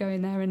interested in you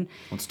going there. And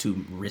it's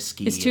too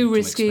risky. It's too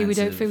risky. Expensive. We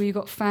don't feel you've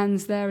got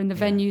fans there, and the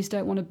venues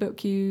don't want to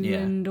book you,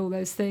 and all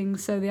those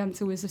things. So the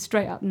answer was a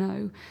straight up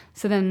no.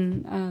 So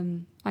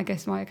then I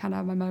guess I kind of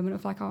had my moment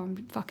of like, oh,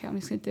 fuck it, I'm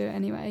just going to do it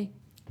anyway.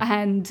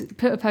 And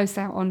put a post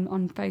out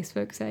on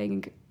Facebook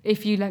saying,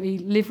 if you let me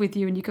live with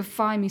you and you can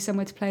find me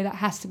somewhere to play that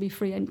has to be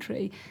free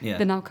entry,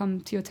 then I'll come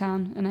to your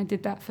town. And I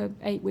did that for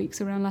 8 weeks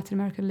around Latin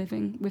America,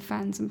 living with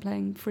fans and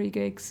playing free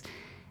gigs.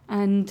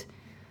 And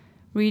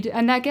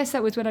I guess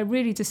that was when I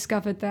really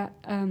discovered that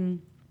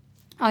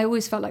I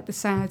always felt like the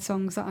sad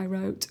songs that I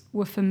wrote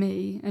were for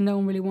me, and no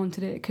one really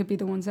wanted it. It could be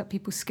the ones that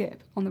people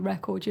skip on the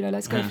record.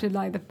 Let's go for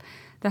like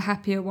the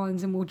happier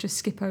ones, and we'll just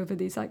skip over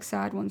these like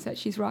sad ones that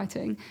she's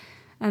writing.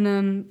 And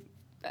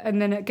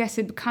then I guess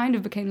it kind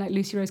of became like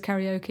Lucy Rose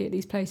karaoke at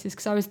these places,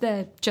 because I was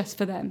there just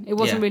for them. It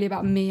wasn't really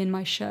about me and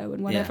my show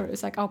and whatever. It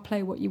was like, I'll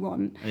play what you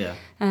want. Yeah.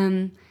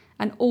 And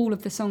all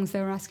of the songs they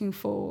were asking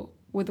for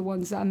were the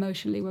ones that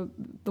emotionally were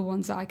the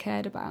ones that I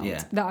cared about,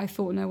 that I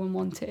thought no one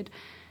wanted.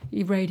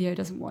 Your radio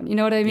doesn't want. You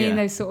know what I mean?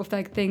 Those sort of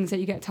like things that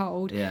you get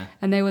told. Yeah.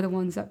 And they were the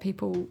ones that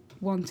people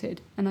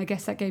wanted. And I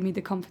guess that gave me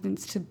the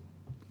confidence to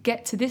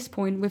get to this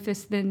point with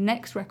the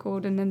next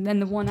record, and then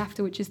the one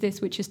after, which is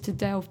this, which is to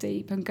delve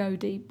deep and go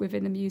deep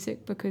within the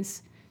music,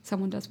 because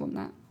someone does want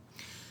that.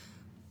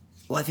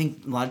 Well, I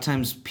think a lot of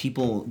times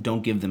people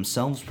don't give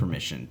themselves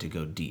permission to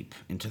go deep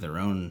into their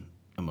own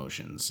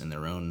emotions and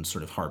their own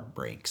sort of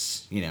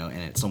heartbreaks, you know,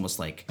 and it's almost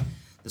like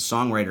the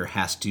songwriter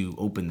has to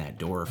open that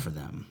door for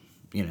them,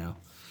 you know.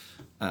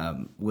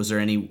 Was there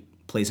any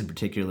place in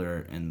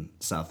particular in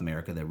South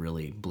America that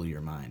really blew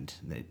your mind,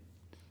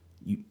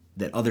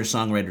 that other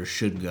songwriters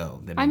should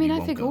go? That I mean, I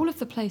won't think go? all of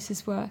the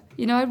places were.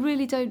 You know, I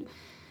really don't.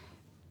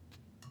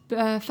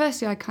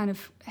 Firstly, I kind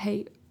of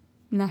hate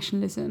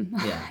nationalism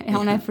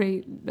on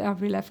every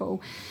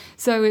level.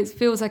 So it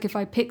feels like if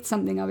I picked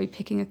something, I'd be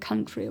picking a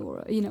country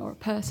or, you know, or a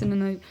person,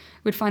 and I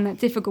would find that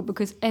difficult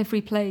because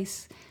every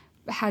place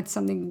had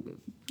something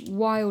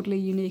wildly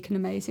unique and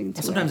amazing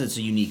to Sometimes it. it's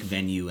a unique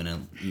venue and a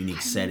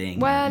unique setting.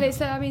 Well, you know.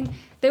 it's, I mean,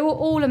 they were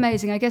all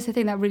amazing. I guess the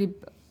thing that really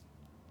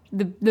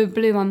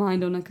blew my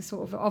mind on like a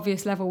sort of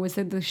obvious level was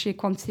the sheer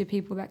quantity of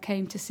people that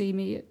came to see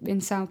me in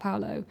Sao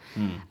Paulo.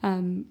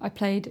 I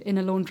played in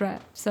a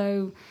laundrette,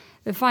 so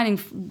finding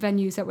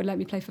venues that would let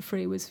me play for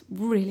free was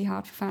really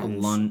hard for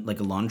fans. Like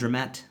a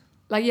laundromat?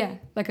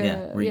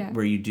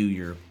 Where you do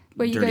your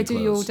you dirty go do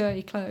your clothes.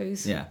 dirty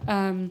clothes.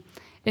 Yeah.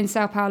 In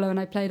Sao Paulo, and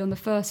I played on the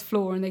first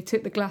floor, and they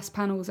took the glass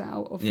panels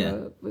out of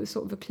the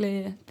sort of a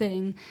clear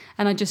thing,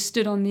 and I just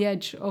stood on the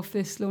edge of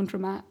this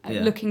laundromat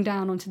looking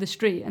down onto the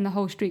street, and the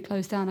whole street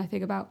closed down. I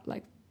think about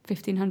like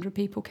 1,500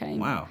 people came.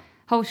 Wow.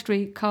 Whole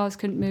street, cars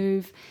couldn't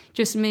move,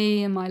 just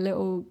me and my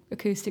little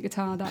acoustic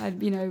guitar that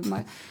I'd, you know,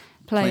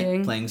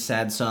 playing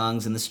sad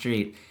songs in the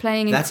street.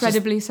 Playing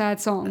incredibly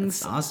sad songs.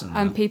 That's awesome.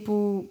 And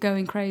people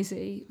going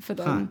crazy for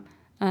them.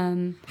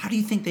 How do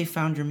you think they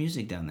found your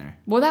music down there?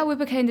 Well, that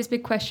became this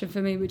big question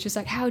for me, which is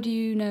like, how do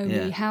you know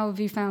Yeah. me? How have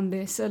you found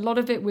this? A lot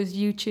of it was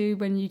YouTube,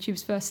 when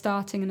YouTube's first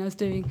starting, and I was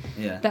doing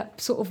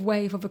that sort of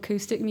wave of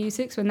acoustic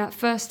music. So when that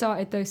first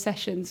started, those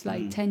sessions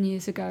like 10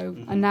 years ago,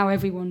 and now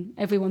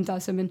everyone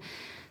does them. And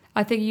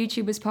I think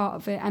YouTube was part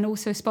of it, and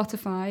also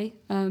Spotify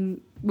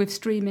with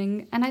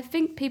streaming. And I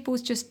think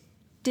people's just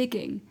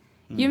digging.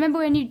 You remember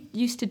when you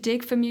used to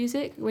dig for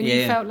music? When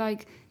you felt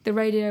like the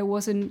radio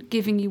wasn't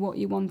giving you what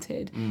you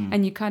wanted,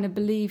 and you kind of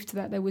believed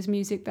that there was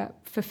music that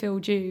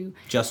fulfilled you.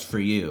 Just for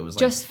you. It was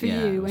just for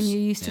you, and you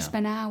used to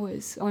spend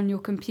hours on your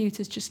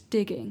computers just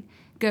digging,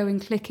 going,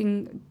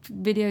 clicking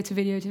video to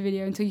video to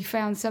video until you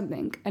found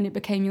something, and it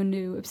became your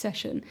new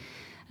obsession.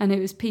 And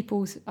it was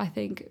people's, I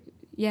think,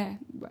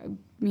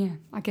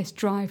 I guess,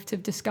 drive to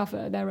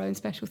discover their own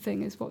special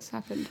thing is what's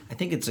happened. I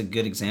think it's a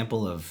good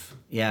example of,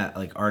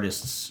 like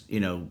artists, you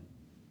know,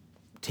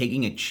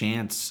 taking a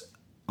chance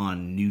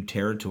on new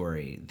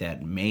territory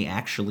that may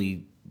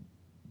actually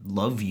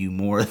love you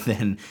more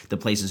than the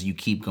places you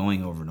keep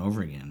going over and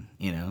over again,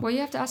 you know? Well, you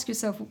have to ask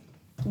yourself,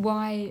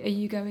 why are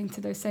you going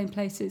to those same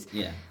places?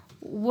 Yeah.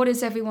 What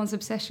is everyone's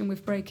obsession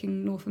with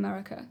breaking North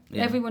America?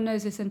 Yeah. Everyone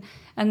knows this, and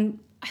I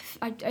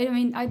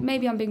mean,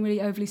 maybe I'm being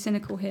really overly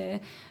cynical here,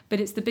 but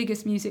it's the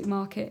biggest music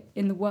market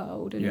in the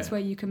world, and it's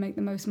where you can make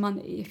the most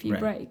money if you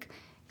break.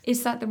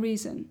 Is that the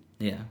reason?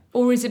 Yeah.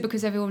 Or is it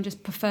because everyone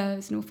just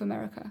prefers North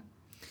America?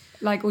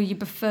 Like, or you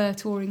prefer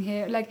touring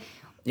here? Like,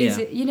 is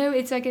it, you know,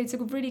 it's a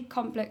really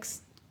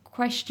complex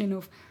question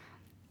of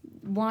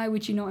why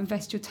would you not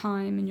invest your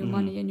time and your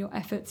money and your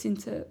efforts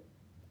into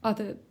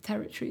other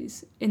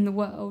territories in the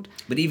world?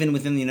 But even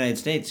within the United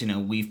States, you know,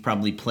 we've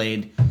probably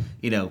played,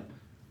 you know,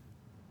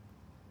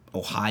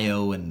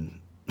 Ohio and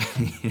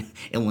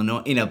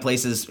Illinois, you know,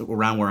 places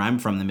around where I'm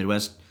from, the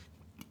Midwest,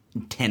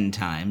 10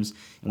 times,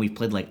 and we've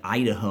played like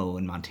Idaho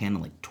and Montana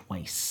like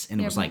twice, and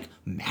it was like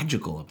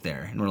magical up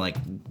there, and we're like,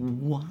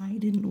 why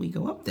didn't we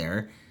go up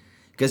there?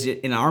 Because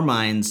in our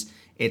minds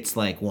it's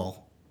like,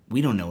 well,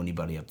 we don't know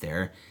anybody up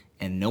there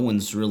and no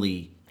one's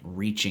really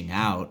reaching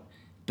out,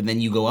 but then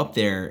you go up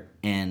there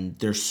and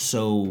they're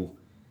so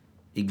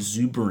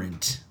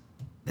exuberant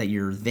that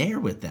you're there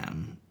with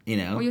them, you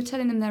know. Well, you're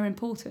telling them they're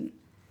important.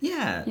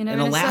 Yeah, you know, in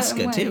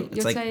Alaska too.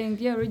 You're like, saying,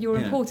 you're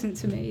important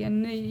to me,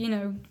 and you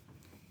know,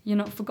 you're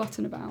not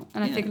forgotten about.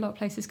 And I think a lot of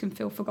places can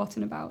feel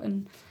forgotten about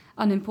and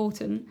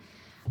unimportant.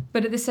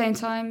 But at the same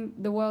time,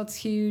 the world's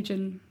huge,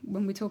 and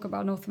when we talk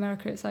about North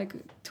America, it's like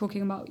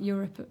talking about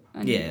Europe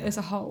as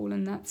a whole,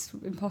 and that's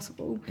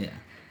impossible. Yeah.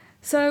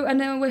 So, and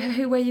then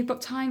where you've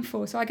got time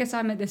for. So I guess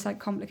I'm at this like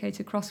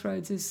complicated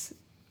crossroads. Is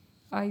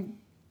I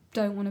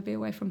don't want to be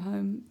away from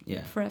home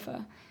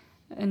forever,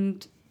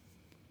 and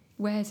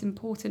where's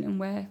important and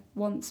where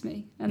wants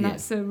me, and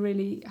that's a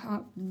really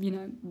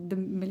the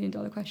 $1 million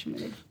question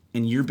really.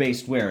 And you're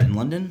based where, in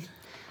London?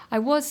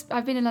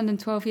 I've been in London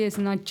 12 years,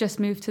 and I just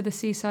moved to the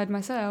seaside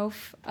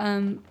myself. I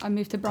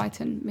moved to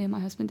Brighton. Me and my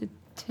husband did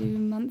 2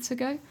 months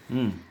ago.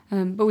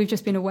 But we've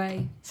just been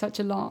away such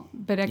a lot.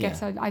 But I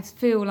guess I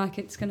feel like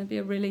it's going to be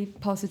a really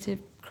positive,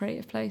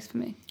 creative place for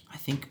me. I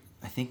think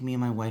me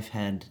and my wife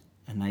had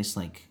a nice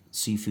like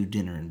seafood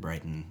dinner in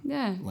Brighton.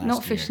 Yeah, last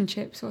not year. fish and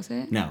chips, was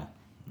it? No.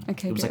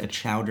 Okay, it was good. like a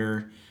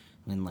chowder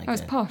and like. Oh, it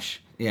was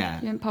posh.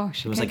 Yeah. You went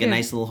posh. It was okay, like good. a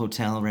nice little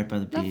hotel right by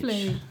the beach.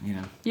 Lovely. You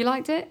know. You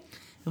liked it?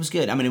 It was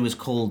good. I mean, it was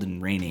cold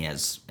and rainy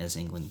as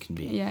England can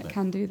be. Yeah, it but-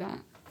 can do that.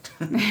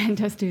 It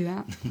does do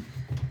that.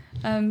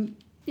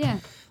 Yeah.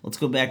 Let's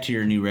go back to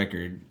your new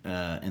record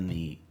and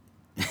the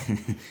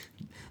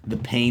the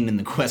pain and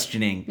the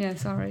questioning. Yeah,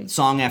 sorry.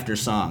 Song after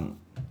song.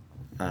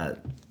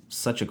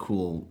 Such a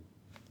cool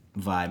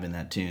vibe in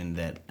that tune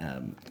that,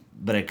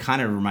 but it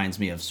kind of reminds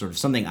me of sort of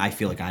something I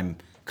feel like I'm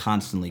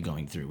constantly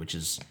going through, which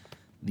is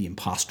the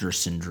imposter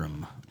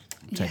syndrome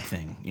type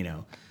thing, you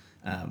know.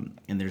 And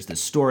there's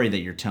this story that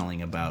you're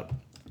telling about,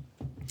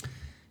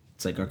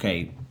 it's like,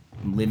 okay,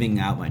 I'm living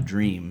out my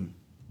dream,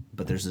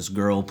 but there's this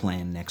girl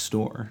playing next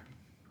door,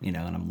 you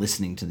know, and I'm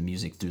listening to the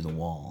music through the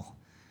wall.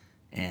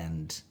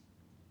 And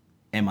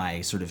am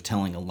I sort of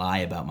telling a lie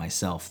about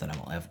myself that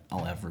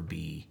I'll ever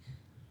be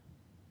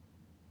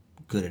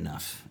good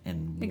enough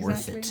and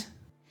worth Exactly. it?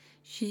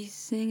 She's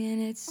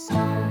singing it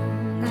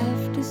song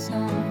after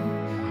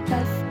song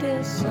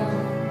after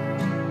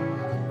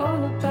song,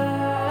 all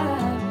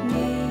about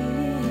me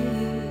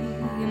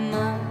and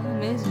my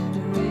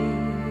misery.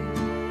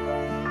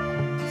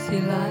 See,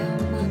 lie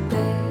on my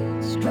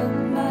bed,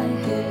 stroke my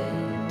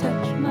head,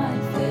 touch my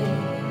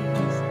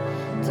face,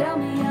 tell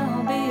me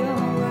I'll be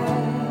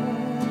alright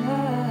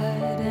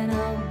and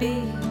I'll be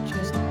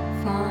just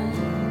fine.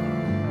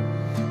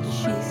 But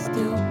she's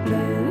still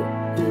blue.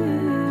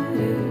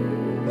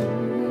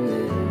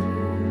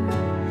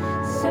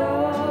 So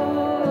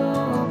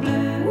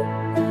blue,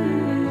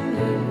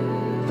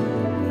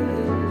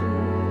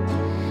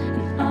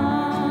 and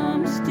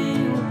I'm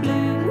still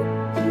blue.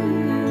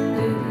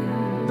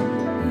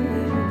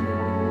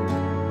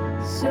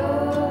 So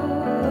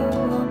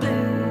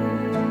blue.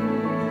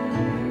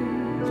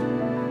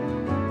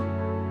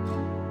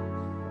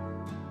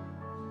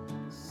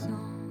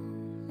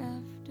 Song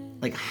after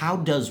Like, how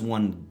does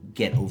one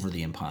get over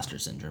the imposter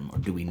syndrome, or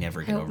do we never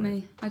get Help over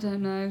me. I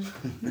don't know.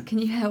 Can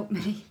you help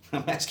me? it?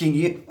 I'm asking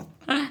you.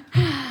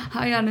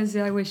 I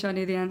honestly, I wish I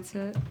knew the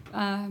answer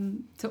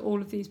to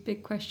all of these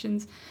big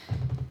questions.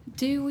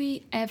 Do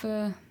we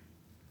ever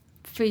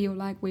feel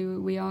like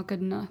we are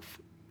good enough?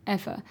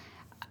 Ever?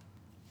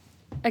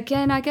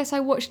 Again, I guess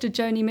I watched a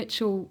Joni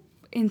Mitchell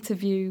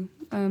interview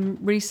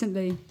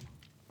recently,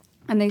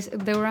 and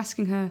they were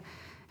asking her,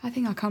 I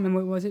can't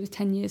remember what it was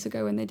 10 years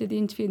ago when they did the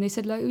interview, and they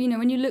said, like, you know,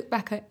 when you look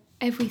back at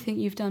everything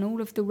you've done, all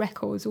of the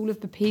records, all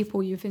of the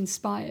people you've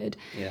inspired,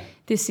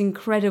 this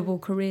incredible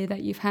career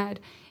that you've had,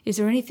 is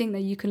there anything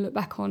that you can look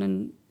back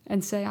on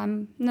and say,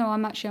 I'm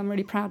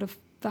really proud of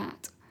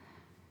that?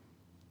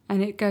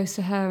 And it goes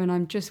to her, and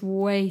I'm just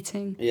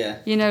waiting. Yeah.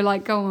 You know,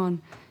 like, go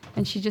on.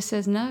 And she just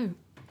says no.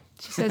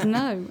 She says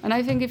no. And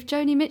I think if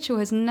Joni Mitchell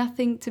has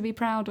nothing to be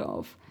proud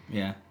of,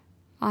 Yeah.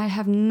 I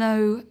have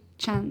no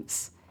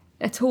chance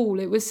at all.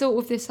 It was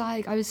sort of this,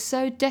 I was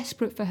so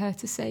desperate for her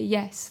to say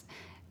yes,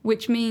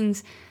 which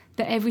means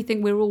that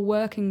everything we're all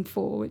working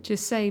for, which is,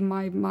 say,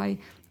 my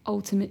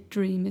ultimate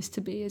dream is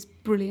to be as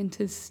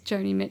brilliant as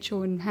Joni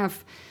Mitchell and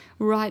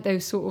write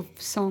those sort of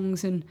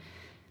songs and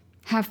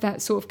have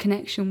that sort of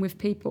connection with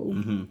people.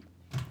 Mm-hmm.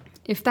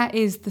 If that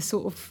is the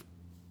sort of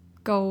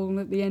goal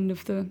at the end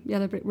of the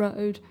Yellow Brick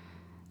Road,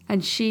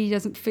 and she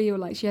doesn't feel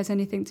like she has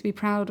anything to be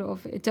proud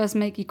of, it does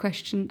make you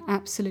question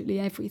absolutely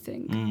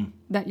everything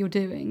that you're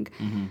doing.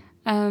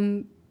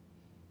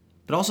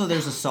 But also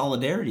there's a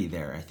solidarity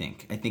there, I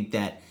think. I think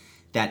that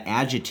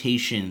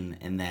agitation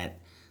and that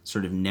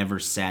sort of never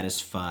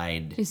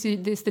satisfied It's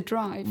the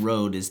drive.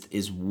 road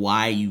is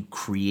why you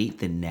create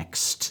the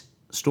next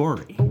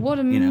story. What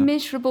a you know?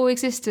 miserable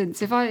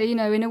existence. If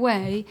in a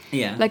way,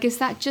 Yeah. like, is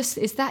that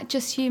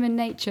just human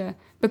nature?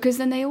 Because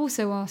then they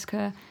also ask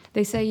her,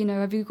 they say, you know,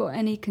 have you got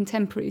any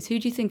contemporaries? Who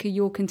do you think are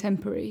your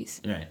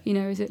contemporaries? Right. You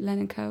know, is it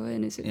Leonard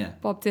Cohen? Is it Yeah.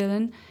 Bob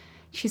Dylan?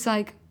 She's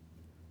like,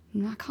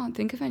 no, I can't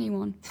think of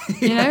anyone.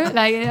 You know,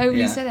 like, I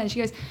openly Yeah. said that. And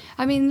she goes,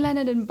 I mean,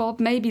 Leonard and Bob,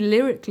 maybe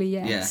lyrically,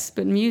 yes,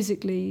 but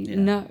musically,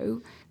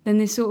 no. Then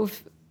they say,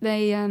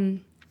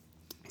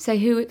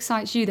 who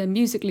excites you then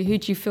musically? Who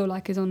do you feel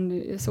like is on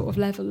a sort of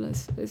level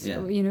as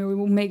you know,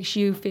 what makes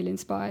you feel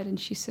inspired? And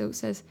she still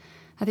says,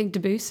 I think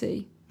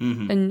Debussy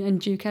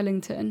and Duke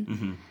Ellington.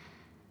 Mm-hmm.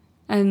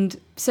 And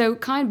so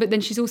but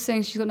then she's also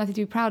saying she's got nothing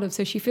to be proud of.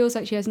 So she feels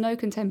like she has no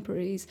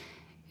contemporaries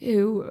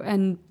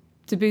and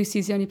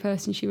Debussy's the only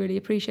person she really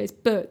appreciates,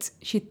 but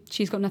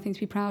she's got nothing to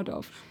be proud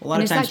of.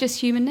 And is that just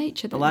human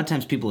nature then? A lot of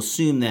times people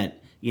assume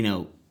that, you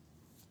know,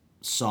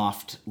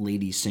 soft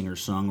lady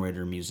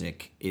singer-songwriter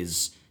music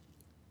is,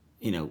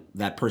 you know,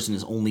 that person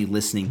is only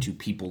listening to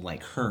people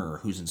like her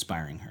who's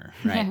inspiring her,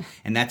 right? Yeah.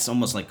 And that's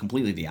almost like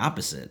completely the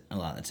opposite a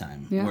lot of the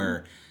time, Yeah.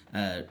 where,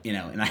 you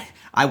know, and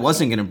I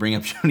wasn't going to bring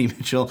up Joni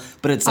Mitchell,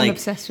 but it's I'm like...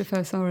 obsessed with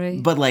her, sorry.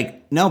 But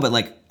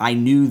I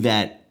knew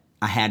that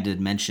I had to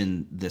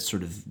mention this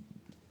sort of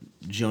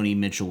Joni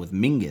Mitchell with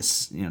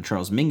Mingus, you know,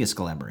 Charles Mingus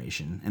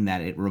collaboration, and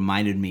that it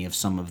reminded me of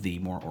some of the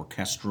more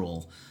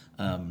orchestral,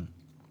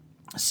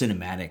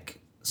 cinematic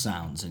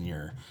sounds in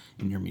your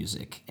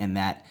music, and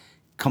that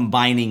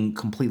combining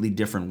completely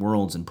different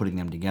worlds and putting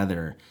them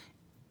together,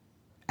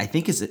 I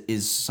think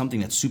is something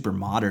that's super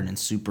modern and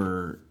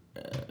super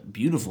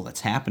beautiful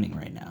that's happening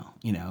right now,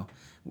 you know.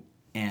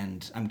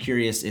 And I'm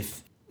curious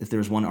if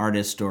there's one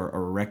artist or a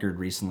record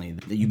recently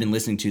that you've been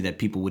listening to that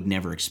people would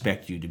never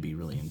expect you to be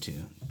really into.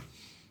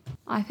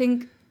 I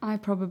think I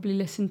probably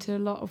listen to a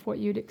lot of what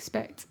you'd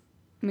expect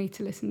me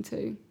to listen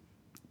to.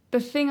 The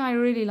thing I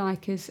really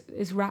like is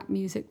rap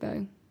music,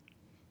 though,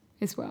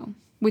 as well,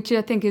 which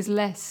I think is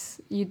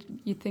less, you'd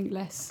think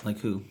less. Like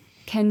who?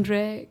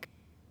 Kendrick.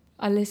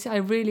 I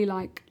really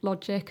like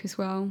Logic as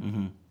well,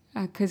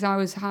 because I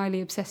was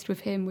highly obsessed with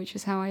him, which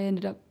is how I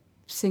ended up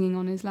singing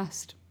on his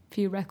last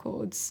few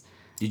records.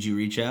 Did you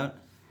reach out?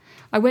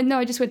 I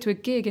just went to a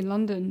gig in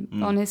London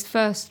on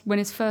when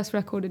his first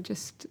record had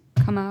just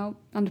come out,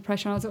 Under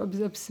Pressure, and I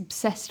was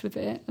obsessed with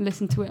it. I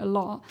listened to it a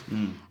lot.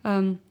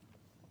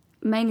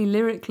 Mainly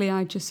lyrically,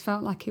 I just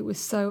felt like it was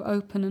so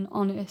open and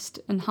honest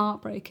and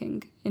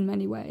heartbreaking in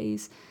many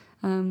ways,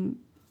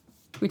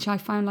 which I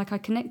found like I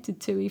connected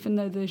to, even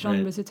though the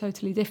genres are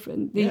totally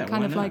different. The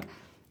kind of like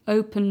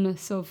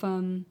openness of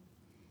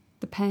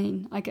the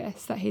pain, I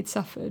guess, that he'd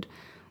suffered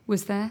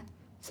was there.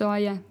 So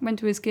I went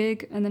to his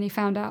gig, and then he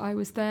found out I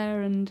was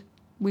there, and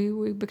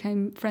we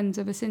became friends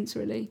ever since,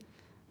 really.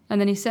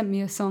 And then he sent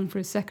me a song for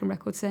his second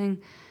record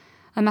saying,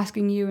 I'm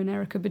asking you and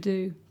Erykah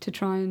Badu to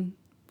try and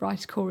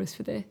write a chorus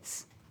for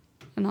this.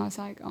 And I was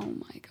like, oh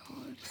my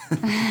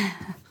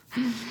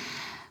God.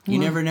 You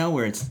never know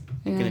where it's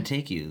going to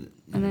take you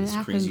in this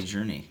crazy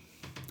journey.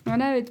 I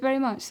know, it's very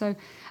much so.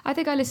 I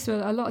think I listen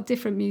to a lot of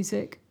different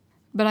music,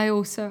 but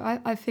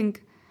I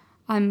think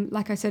I'm,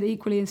 like I said,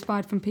 equally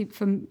inspired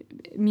from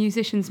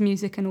musicians'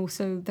 music, and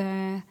also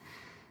their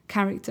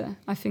character,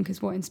 I think,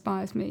 is what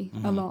inspires me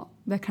a lot,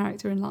 their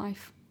character in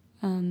life.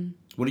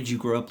 What did you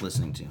grow up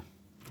listening to?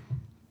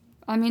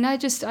 I mean, I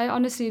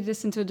honestly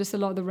listened to just a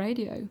lot of the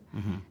radio.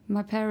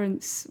 My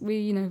parents,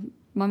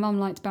 my mum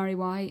liked Barry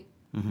White,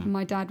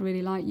 my dad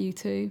really liked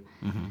U2.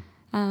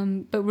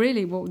 But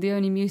really, the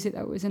only music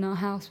that was in our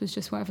house was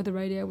just whatever the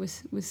radio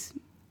was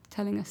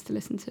telling us to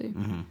listen to.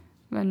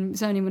 And it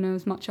was only when I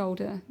was much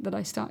older that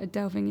I started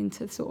delving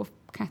into sort of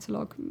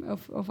catalogue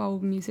of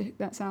old music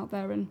that's out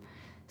there and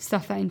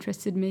stuff that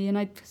interested me. And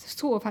I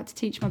sort of had to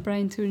teach my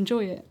brain to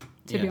enjoy it,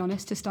 to be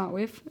honest, to start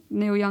with.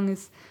 Neil Young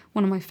is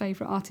one of my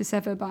favourite artists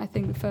ever, but I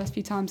think the first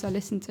few times I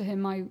listened to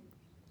him, I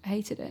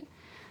hated it.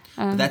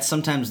 That's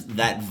sometimes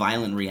that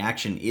violent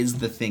reaction is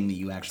the thing that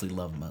you actually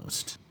love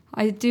most.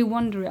 I do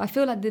wonder it. I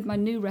feel like my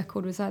new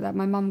record was like that.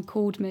 My mum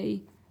called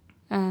me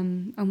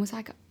and was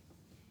like,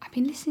 I've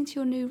been listening to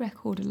your new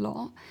record a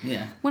lot.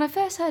 Yeah. When I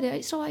first heard it,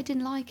 it's all right, I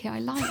didn't like it. I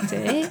liked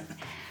it.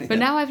 But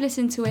now I've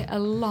listened to it a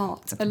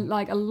lot, a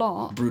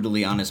lot.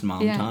 Brutally honest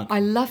mom talk. I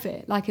love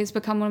it. Like, it's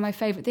become one of my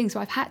favourite things. So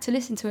I've had to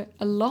listen to it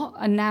a lot,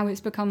 and now it's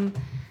become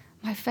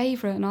my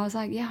favourite. And I was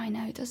like, yeah, I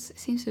know, it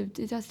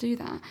does do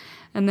that.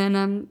 And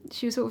then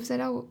she sort of said,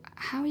 oh,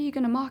 how are you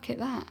going to market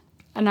that?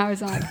 And I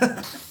was like...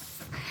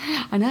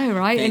 I know,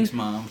 right? Thanks,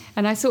 Mom.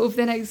 And it sort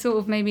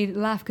of made me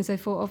laugh, because I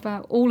thought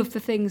about all of the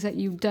things that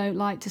you don't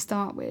like to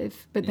start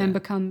with, but then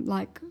become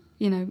like,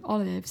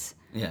 olives.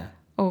 Yeah.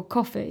 Or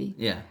coffee.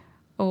 Yeah.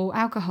 Or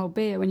alcohol,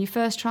 beer. When you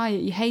first try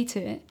it, you hate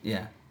it.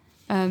 Yeah.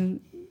 And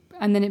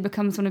then it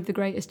becomes one of the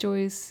greatest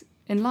joys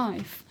in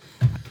life.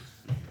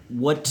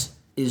 What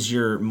is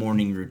your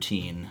morning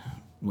routine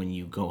when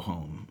you go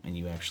home and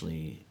you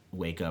actually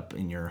wake up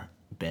in your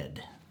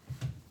bed?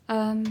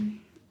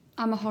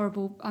 I'm a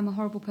horrible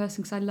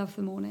person, because I love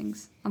the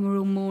mornings. I'm a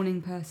real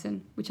morning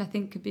person, which I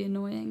think could be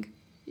annoying,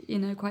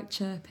 quite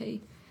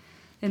chirpy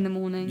in the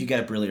morning. You get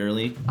up really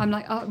early? I'm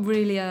like up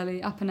really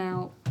early, up and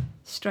out,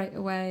 straight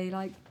away,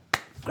 like,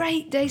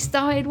 great, day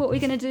started, what are we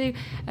going to do?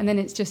 And then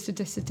it's just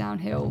a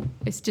downhill.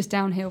 It's just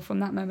downhill from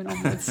that moment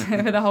onwards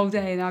for the whole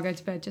day, and I'll go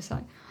to bed just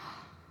like,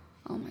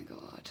 oh my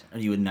God. Are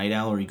you a night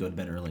owl, or you go to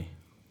bed early?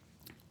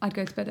 I'd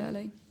go to bed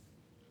early.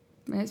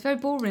 It's very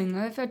boring.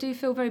 I do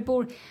feel very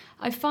boring.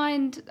 I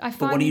find. But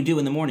what do you do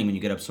in the morning when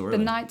you get up so early?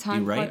 The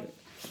nighttime. Do you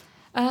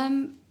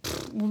write?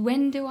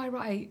 When do I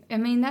write? I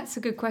mean, that's a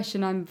good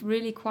question. I'm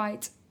really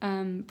quite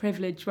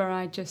privileged, where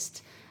I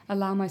just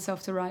allow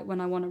myself to write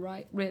when I want to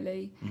write,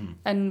 really,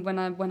 and when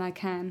I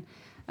can.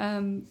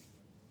 In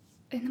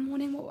the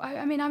morning,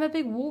 I'm a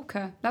big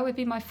walker. That would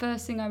be my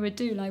first thing I would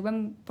do. Like,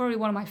 probably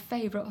one of my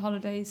favourite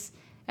holidays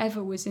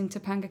ever was in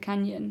Topanga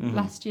Canyon.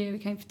 Last year, we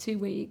came for 2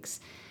 weeks.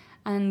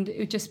 And it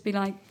would just be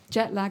like,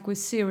 jet lag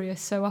was serious,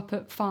 so up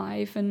at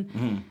 5,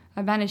 and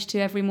I managed to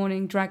every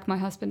morning drag my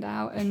husband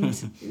out and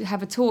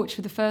have a torch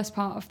for the first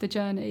part of the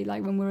journey,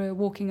 like when we were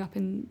walking up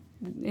in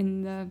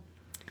the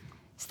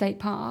state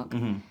park.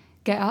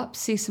 Get up,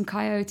 see some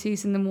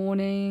coyotes in the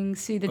morning,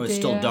 see the deer. It's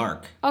still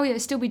dark. Oh yeah,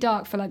 it'd still be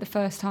dark for like the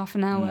first half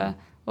an hour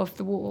of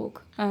the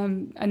walk,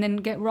 and then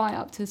get right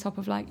up to the top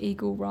of like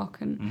Eagle Rock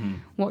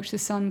and watch the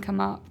sun come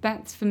up.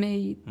 That's for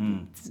me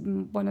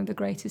one of the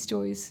greatest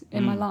joys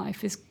in my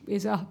life,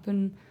 is up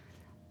and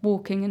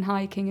walking and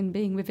hiking and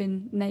being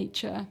within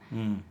nature.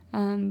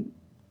 In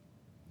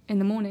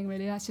the morning,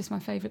 really, that's just my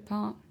favourite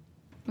part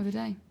of the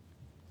day.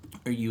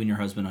 Are you and your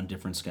husband on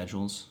different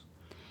schedules?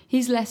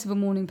 He's less of a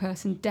morning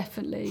person,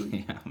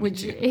 definitely. Yeah, me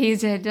which too. he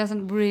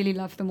doesn't really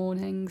love the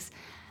mornings,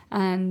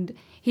 and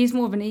he's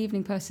more of an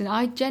evening person.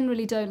 I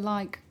generally don't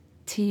like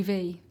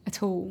TV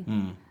at all,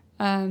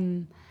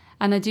 and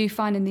I do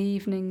find in the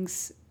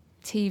evenings,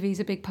 TV's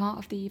a big part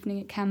of the evening.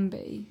 It can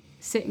be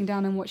sitting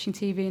down and watching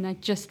TV, and I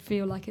just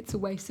feel like it's a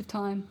waste of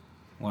time.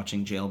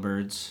 Watching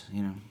Jailbirds,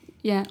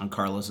 Yeah. on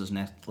Carlos's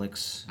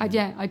Netflix. I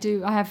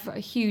do. I have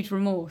a huge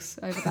remorse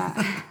over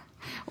that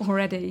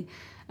already.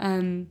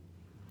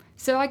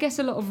 So I guess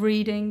a lot of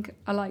reading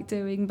I like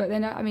doing, but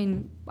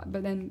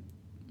then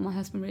my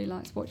husband really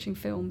likes watching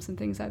films and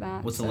things like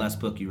that. What's the last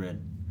book you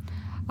read?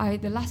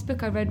 The last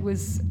book I read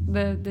was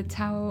the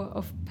Tower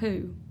of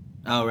Pooh,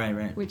 Oh,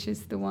 right. which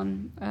is the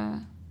one.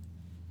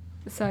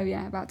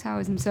 About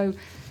Taoism. So,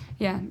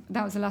 yeah,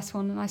 that was the last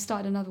one, and I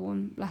started another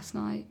one last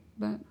night.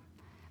 But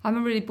I'm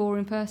a really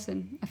boring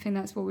person. I think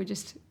that's what we're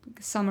just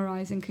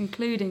summarising,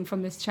 concluding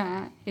from this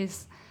chat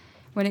is,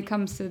 when it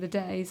comes to the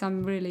days,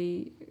 I'm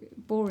really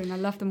boring. I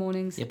love the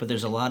mornings. Yeah, but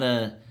there's a lot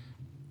of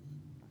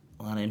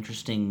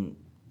interesting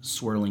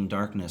swirling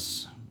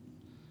darkness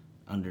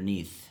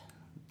underneath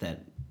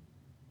that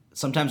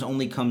sometimes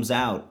only comes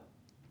out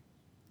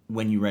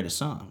when you write a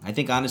song. I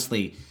think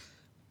honestly,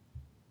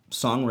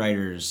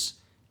 songwriters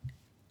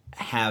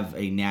have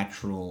a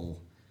natural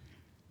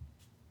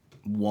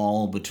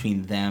wall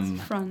between them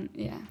Front,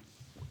 yeah.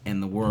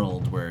 and the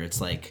world where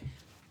it's like,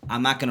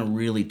 I'm not going to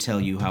really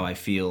tell you how I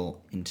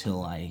feel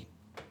until I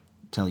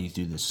tell you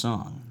through this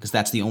song, because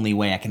that's the only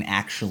way I can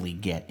actually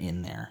get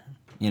in there,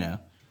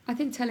 I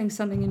think telling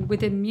something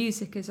within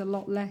music is a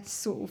lot less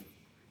sort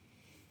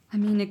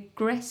of,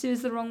 aggressive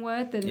is the wrong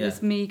word, than it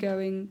is me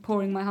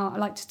pouring my heart. I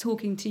like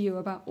talking to you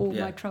about all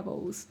my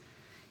troubles.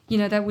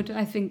 That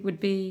would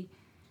be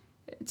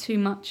too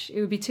much. It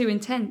would be too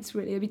intense,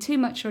 really. It would be too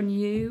much on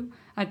you,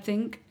 I'd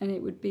think, and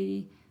it would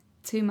be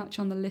too much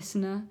on the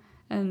listener.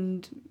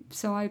 And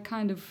so I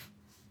kind of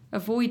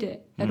avoid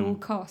it at all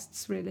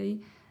costs,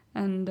 really,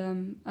 and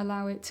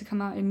allow it to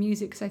come out in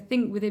music. Because I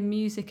think within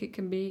music it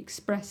can be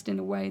expressed in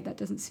a way that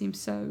doesn't seem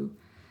so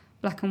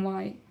black and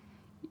white.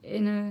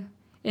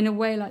 In a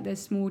way, like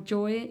there's more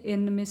joy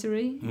in the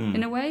misery,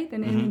 in a way,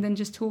 than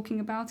just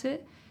talking about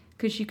it,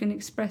 because you can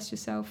express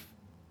yourself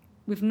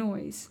with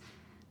noise.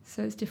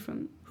 So it's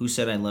different. Who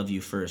said I love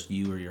you first,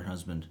 you or your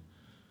husband?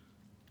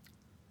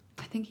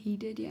 I think he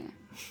did, yeah.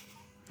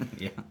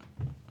 Yeah.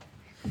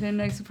 There are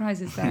no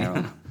surprises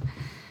there.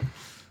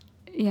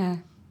 Yeah.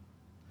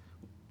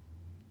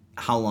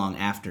 How long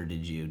after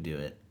did you do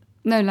it?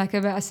 No, like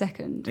about a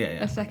second.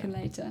 Yeah, a second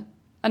later.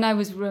 And I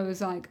was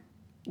like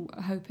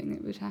hoping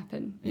it would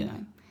happen, you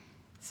know.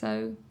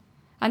 So,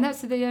 and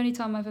that's the only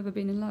time I've ever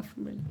been in love,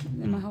 really,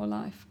 in my whole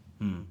life.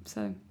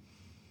 So.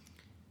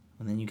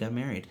 And then you got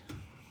married.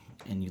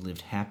 And you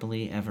lived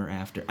happily ever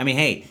after. I mean,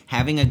 hey,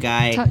 having a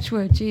guy Touch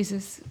wood,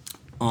 Jesus.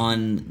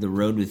 on the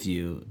road with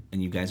you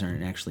and you guys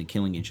aren't actually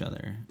killing each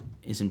other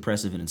is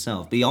impressive in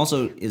itself. But he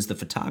also is the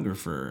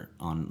photographer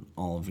on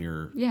all of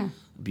your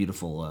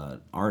beautiful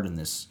art in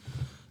this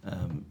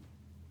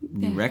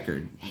new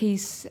record.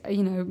 He's,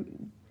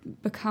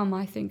 become,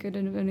 I think, a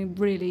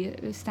really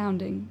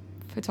astounding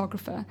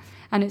photographer.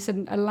 And it's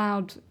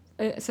allowed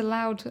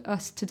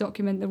us to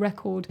document the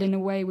record in a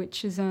way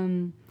which is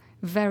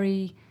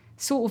very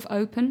sort of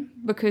open,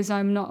 because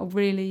I'm not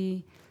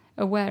really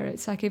aware.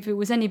 It's like if it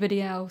was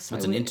anybody else,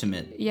 it's an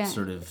intimate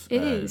sort of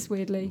it is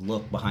weirdly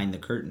look behind the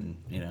curtain,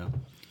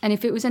 And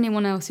if it was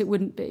anyone else, it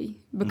wouldn't be,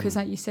 because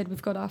like you said,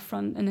 we've got our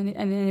front and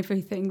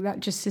everything. That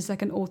just is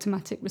like an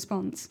automatic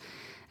response,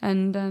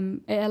 and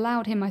it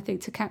allowed him, I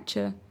think, to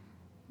capture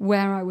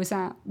where I was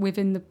at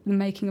within the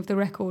making of the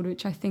record,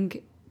 which I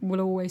think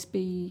will always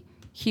be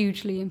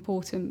hugely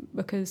important,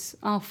 because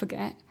I'll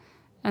forget.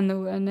 I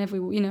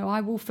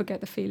will forget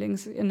the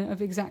feelings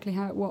of exactly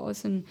how it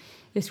was, and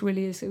this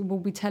really will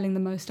be telling the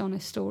most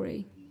honest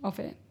story of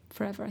it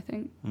forever, I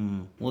think.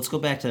 Well, let's go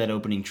back to that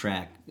opening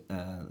track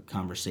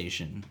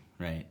conversation,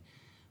 right?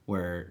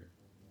 Where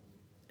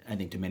I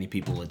think to many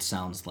people it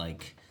sounds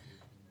like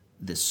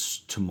this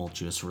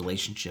tumultuous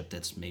relationship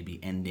that's maybe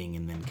ending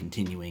and then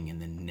continuing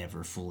and then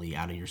never fully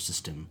out of your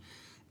system.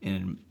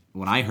 And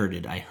when I heard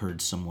it, I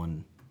heard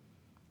someone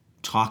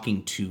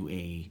talking to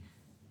a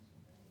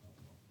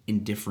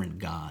indifferent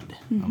God,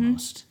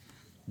 almost.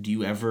 Do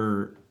you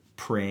ever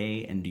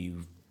pray, and do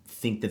you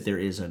think that there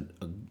is an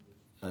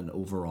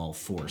overall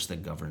force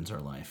that governs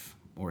our life,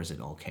 or is it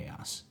all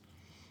chaos?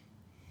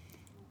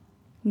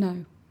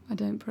 No, I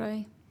don't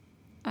pray,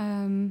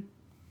 and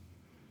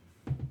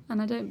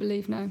I don't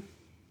believe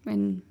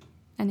in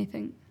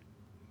anything.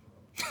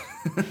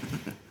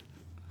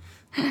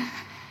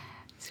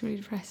 It's really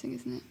depressing,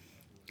 isn't it?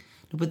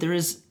 But there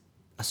is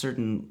a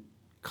certain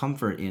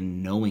comfort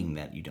in knowing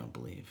that you don't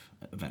believe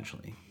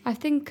eventually. I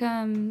think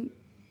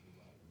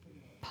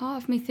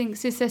part of me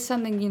thinks, is there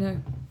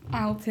something,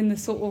 out in the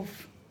sort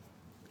of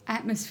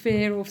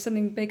atmosphere or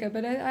something bigger?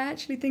 But I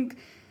actually think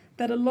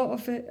that a lot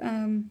of it,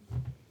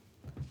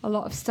 a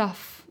lot of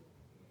stuff,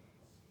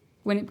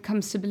 when it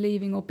comes to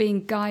believing or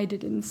being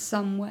guided in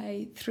some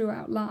way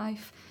throughout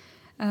life,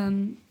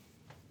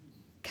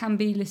 can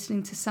be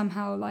listening to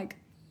somehow like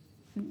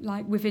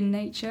within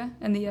nature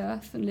and the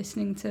earth, and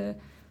listening to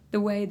the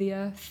way the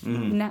earth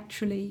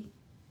naturally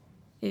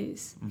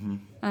is.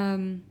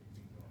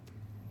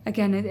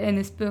 Again, in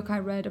this book I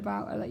read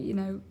about, like, you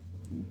know,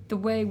 the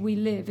way we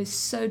live is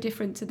so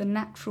different to the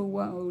natural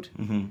world,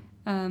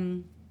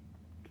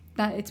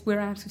 that we're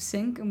out of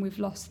sync and we've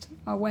lost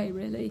our way,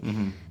 really.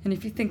 And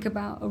if you think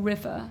about a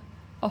river,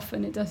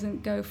 often it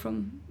doesn't go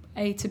from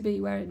A to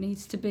B where it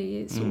needs to be.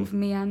 It sort of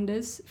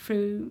meanders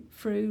through,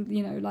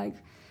 you know,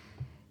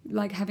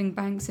 like having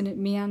banks, and it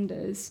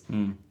meanders.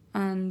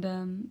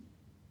 And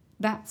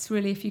that's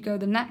really, if you go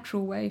the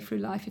natural way through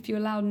life, if you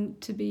allow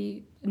to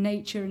be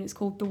nature, and it's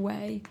called the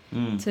way,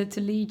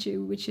 to lead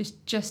you, which is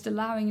just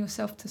allowing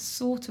yourself to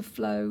sort of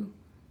flow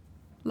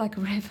like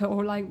a river,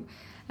 or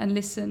and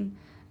listen,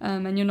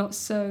 and you're not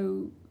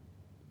so,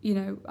 you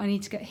know, I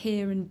need to get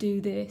here and do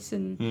this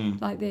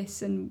and like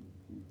this, and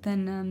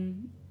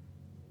then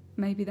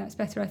maybe that's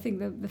better. I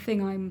think the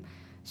thing I'm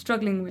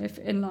struggling with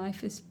in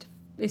life is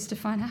to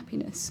find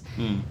happiness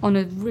on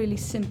a really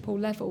simple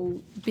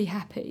level. Be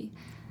happy.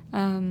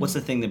 What's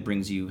the thing that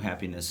brings you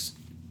happiness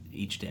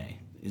each day?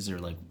 Is there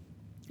like?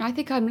 I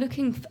think I'm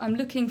looking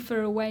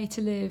for a way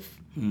to live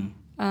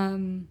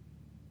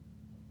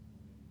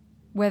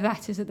where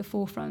that is at the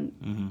forefront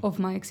of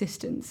my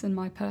existence, and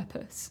my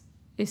purpose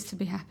is to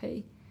be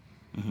happy.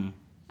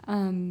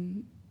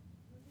 And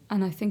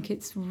I think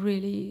it's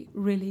really,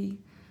 really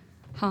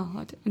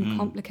hard and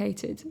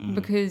complicated,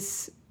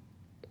 because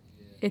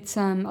it's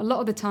a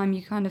lot of the time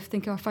you kind of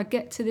think, oh, if I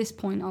get to this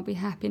point I'll be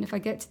happy, and if I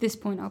get to this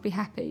point I'll be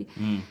happy.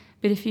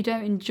 But if you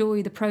don't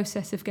enjoy the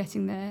process of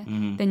getting there,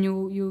 then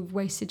you've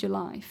wasted your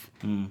life,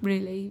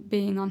 really,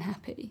 being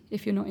unhappy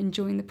if you're not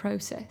enjoying the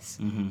process.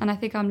 And I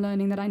think I'm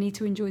learning that I need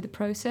to enjoy the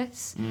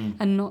process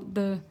and not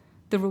the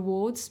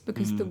rewards,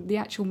 because the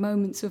actual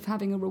moments of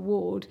having a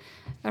reward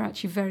are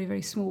actually very,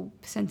 very small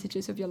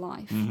percentages of your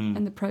life,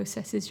 and the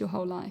process is your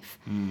whole life.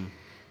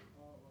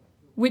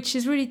 Which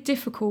is really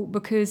difficult,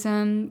 because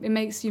it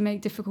makes you make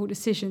difficult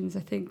decisions.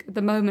 I think at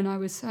the moment I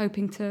was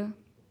hoping to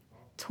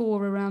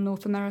tour around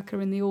North America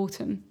in the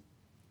autumn,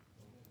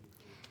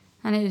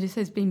 and it just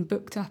has been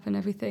booked up and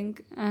everything,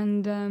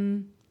 and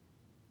I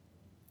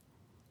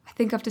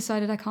think I've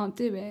decided I can't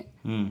do it.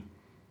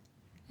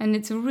 And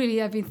it's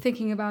really, I've been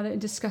thinking about it and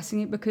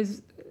discussing it, because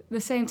at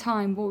the same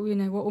time, what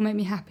will make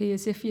me happy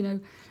is if, you know,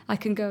 I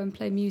can go and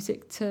play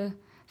music to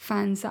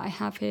fans that I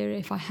have here,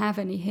 if I have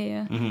any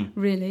here,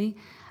 really,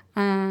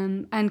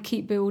 and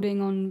keep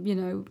building on, you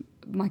know,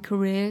 my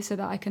career, so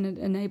that I can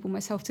enable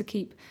myself to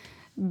keep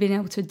being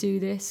able to do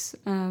this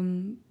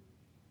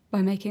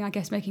by making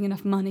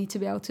enough money to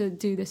be able to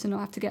do this and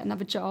not have to get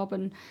another job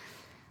and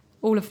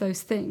all of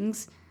those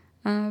things.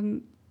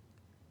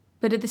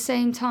 But at the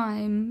same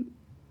time,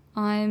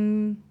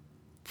 I'm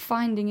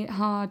finding it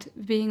hard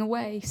being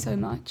away so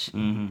much.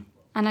 And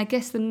I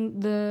guess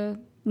the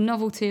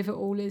novelty of it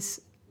all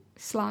is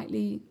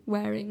slightly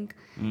wearing,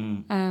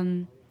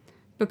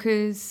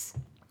 because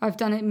I've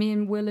done it. Me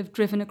and Will have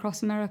driven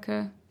across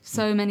America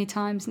so many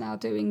times now,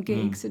 doing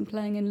gigs and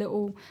playing in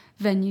little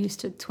venues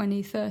to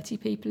 20, 30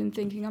 people, and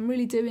thinking, I'm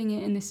really doing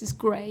it and this is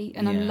great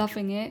and I'm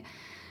loving it.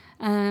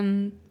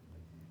 And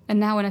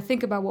now when I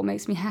think about what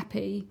makes me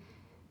happy,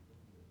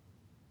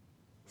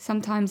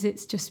 sometimes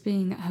it's just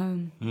being at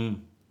home.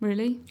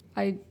 Really.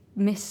 I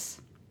miss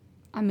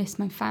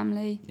my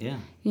family. Yeah.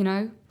 You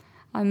know,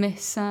 I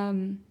miss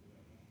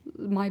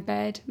my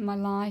bed, my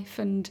life,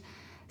 and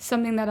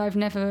something that I've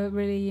never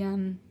really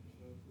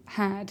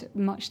had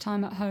much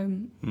time at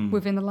home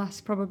within the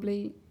last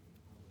probably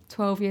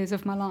 12 years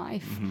of my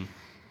life.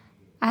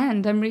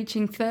 And I'm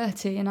reaching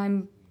 30, and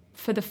I'm,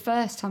 for the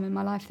first time in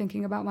my life,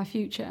 thinking about my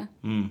future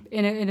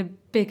in a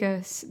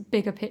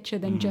bigger picture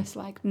than just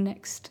like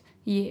next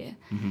year,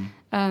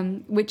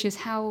 which is,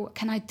 how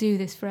can I do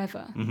this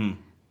forever?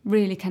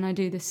 Really, can I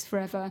do this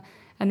forever?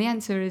 And the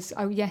answer is,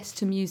 oh yes,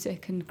 to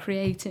music and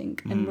creating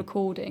and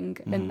recording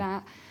and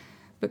that,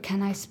 but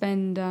can I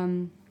spend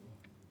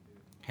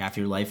half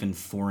your life in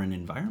foreign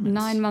environments,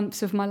 9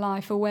 months of my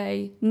life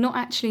away, not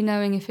actually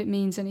knowing if it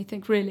means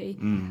anything, really?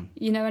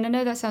 You know, and I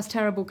know that sounds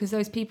terrible, because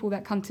those people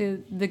that come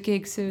to the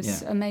gigs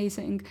is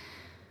amazing,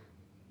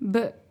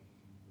 but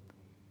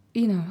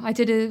you know, I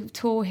did a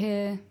tour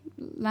here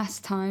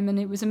last time and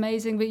it was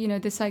amazing, but you know,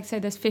 there's like, say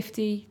there's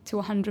 50 to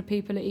 100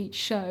 people at each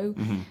show,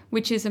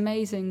 which is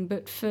amazing,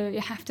 but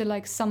you have to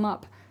like sum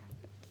up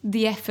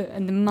the effort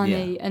and the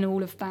money and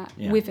all of that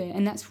with it,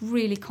 and that's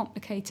really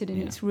complicated,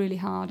 and it's really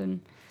hard,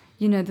 and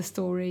you know the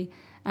story.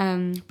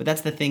 But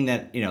that's the thing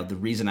that, you know, the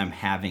reason I'm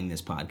having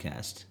this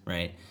podcast,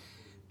 right?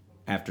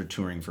 After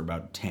touring for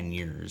about 10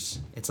 years,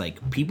 it's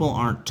like people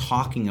aren't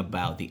talking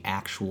about the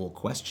actual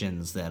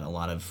questions that a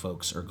lot of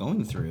folks are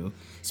going through,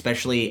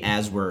 especially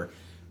as we're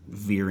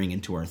veering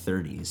into our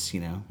 30s, you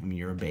know? I mean,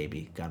 you're a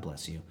baby, God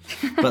bless you.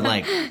 But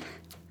like,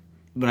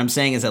 what I'm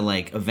saying is that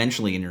like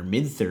eventually in your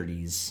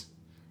mid-30s,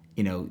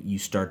 you know, you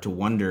start to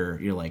wonder,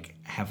 you're like,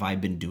 have I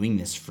been doing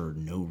this for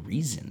no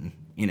reason?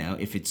 You know,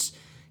 if it's,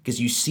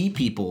 because you see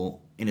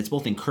people and it's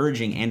both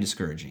encouraging and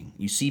discouraging.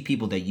 You see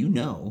people that you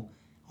know,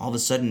 all of a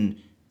sudden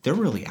they're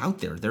really out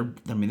there.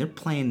 They're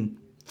playing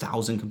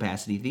 1,000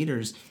 capacity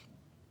theaters,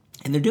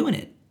 and they're doing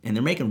it, and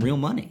they're making real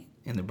money,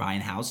 and they're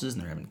buying houses,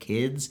 and they're having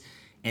kids,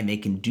 and they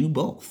can do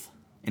both,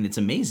 and it's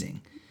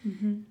amazing.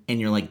 And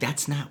you're like,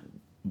 that's not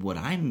what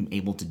I'm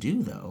able to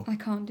do, though. I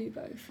can't do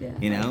both. Yeah.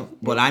 You know,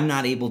 but I'm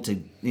not able to.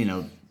 You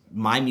know,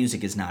 my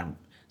music is not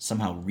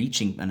somehow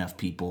reaching enough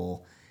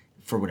people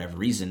for whatever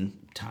reason,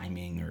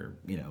 timing or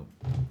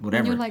whatever.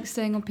 And you're like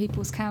staying on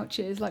people's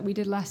couches, like we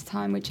did last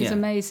time, which is Yeah.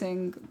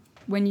 amazing.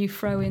 When you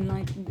throw in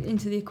like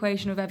into the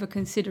equation of ever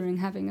considering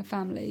having a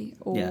family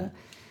or Yeah.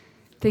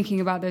 thinking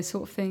about those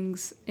sort of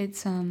things,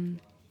 it's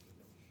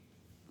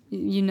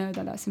you know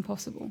that's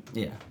impossible.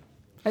 Yeah.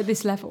 At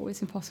this level,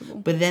 it's impossible.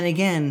 But then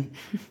again,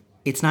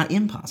 it's not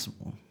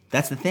impossible.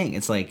 That's the thing.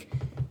 It's like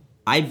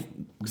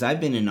because I've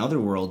been in other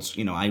worlds.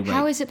 You know, I write.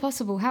 How is it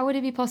possible? How would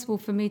it be possible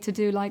for me to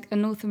do like a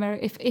North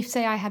America? If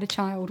say I had a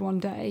child one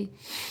day,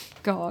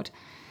 God.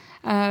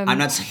 I'm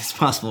not saying it's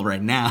possible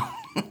right now.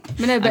 But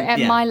no, but at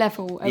yeah. my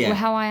level, Yeah.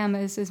 how I am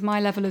as my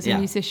level as a Yeah.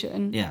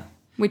 musician, Yeah.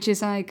 which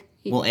is like.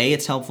 Well,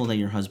 it's helpful that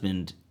your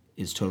husband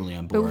is totally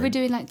on board. But if we're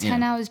doing like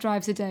 10 Yeah. hours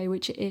drives a day,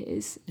 which it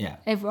is. Yeah.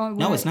 Everyone,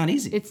 No, it's not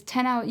easy. It's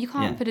 10 hours. You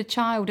can't Yeah. put a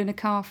child in a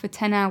car for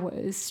 10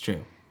 hours It's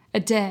true. a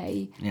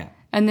day Yeah.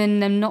 and then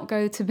them not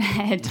go to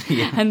bed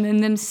Yeah. and then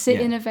them sit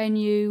Yeah. in a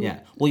venue. Yeah.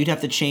 Well, you'd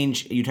have to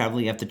change. You'd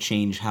probably have to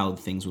change how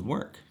things would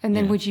work. And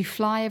then Yeah. would you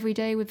fly every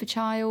day with the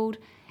child?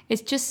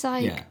 It's just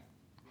like, Yeah.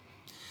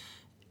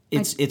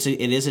 It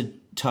is a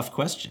tough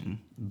question,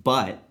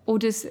 but or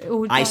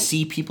I like,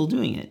 see people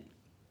doing it.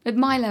 at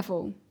my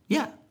level,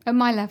 Yeah.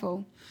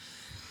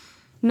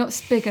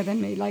 not bigger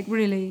than me, like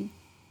really.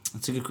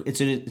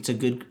 It's a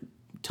good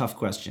tough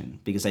question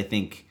because I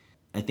think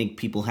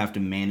people have to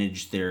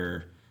manage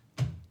their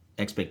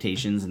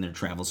expectations and their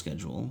travel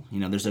schedule. You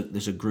know,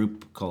 there's a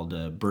group called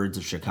Birds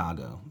of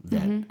Chicago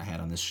that I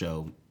had on this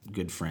show.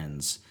 Good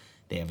friends.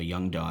 They have a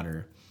young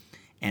daughter.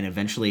 And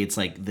eventually it's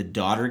like the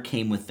daughter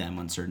came with them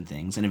on certain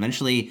things. And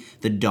eventually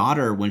the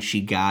daughter, when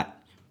she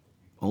got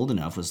old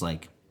enough, was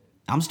like,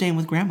 I'm staying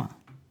with grandma.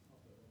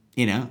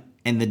 You know?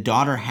 And the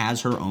daughter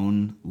has her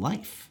own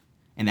life.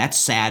 And that's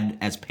sad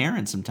as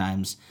parents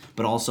sometimes.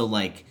 But also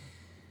like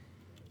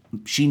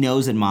she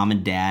knows that mom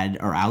and dad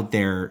are out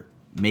there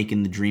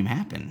making the dream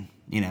happen.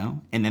 You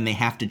know? And then they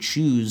have to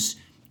choose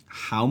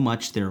how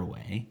much they're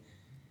away,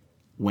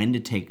 when to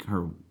take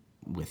her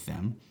with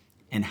them,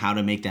 and how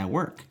to make that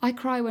work. I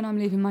cry when I'm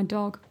leaving my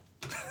dog.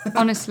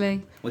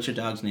 Honestly. What's your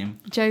dog's name?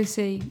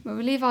 Josie. Well,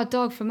 we leave our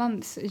dog for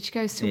months. She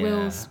goes to Yeah.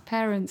 Will's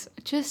parents.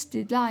 Just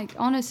like,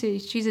 honestly,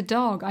 she's a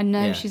dog. I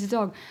know Yeah. she's a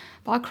dog.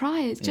 But I cry.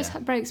 It just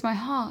Yeah. breaks my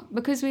heart.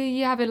 Because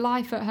you have a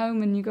life at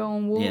home and you go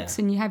on walks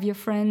Yeah. and you have your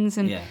friends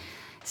and Yeah.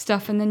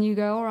 stuff. And then you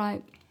go, all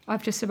right, I'm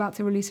just about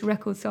to release a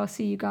record, so I'll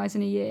see you guys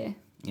in a year.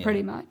 Yeah.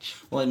 Pretty much.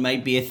 Well, it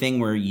might be a thing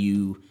where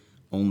you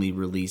only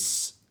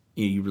release...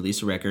 You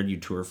release a record, you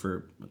tour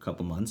for a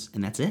couple months,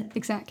 and that's it.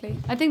 Exactly.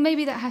 I think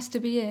maybe that has to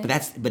be it.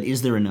 But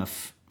is there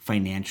enough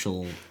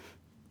financial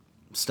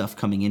stuff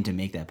coming in to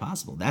make that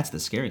possible? That's the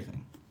scary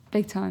thing.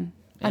 Big time.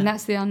 Yeah. And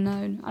that's the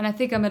unknown. And I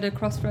think I'm at a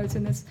crossroads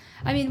in this.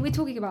 I'm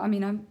talking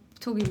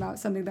about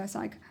something that's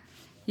like,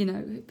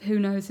 who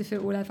knows if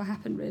it will ever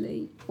happen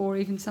really, or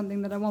even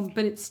something that I want.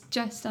 But it's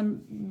just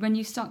when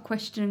you start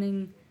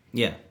questioning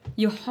Yeah.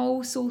 your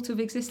whole sort of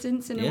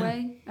existence in Yeah. a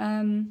way,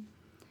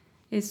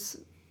 is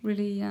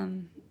really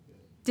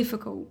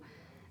difficult.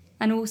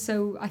 And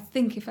also, I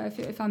think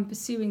if I'm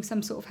pursuing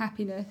some sort of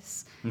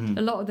happiness,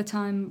 a lot of the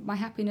time my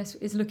happiness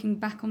is looking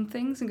back on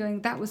things and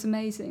going, that was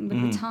amazing, but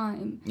at the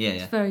time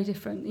it's very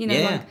different.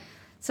 Like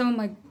some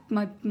of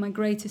my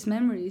greatest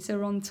memories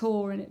are on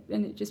tour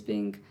and it just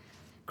being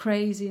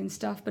crazy and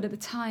stuff. But at the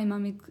time,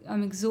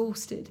 I'm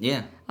exhausted.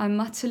 Yeah. I'm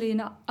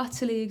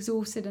utterly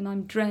exhausted and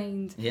I'm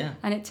drained. Yeah.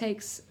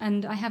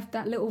 And I have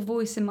that little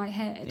voice in my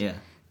head. Yeah.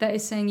 That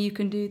is saying, you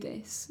can do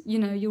this.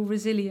 You're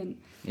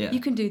resilient. Yeah. You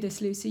can do this,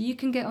 Lucy. You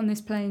can get on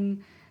this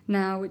plane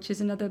now, which is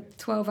another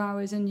 12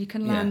 hours, and you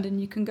can land and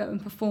you can go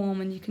and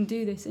perform and you can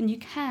do this. And you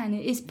can.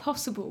 It is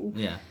possible.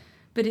 Yeah.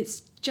 But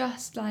it's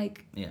just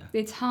like,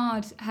 it's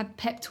hard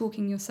pep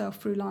talking yourself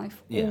through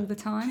life all the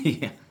time.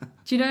 Yeah.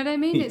 Do you know what I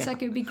mean? Yeah. It's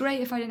like, it would be great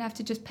if I didn't have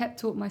to just pep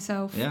talk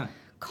myself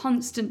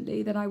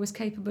constantly, that I was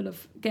capable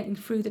of getting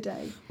through the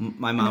day.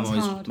 My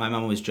mom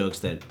always jokes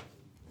that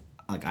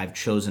like I've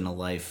chosen a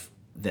life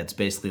that's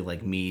basically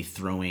like me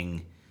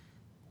throwing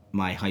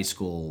my high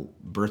school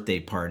birthday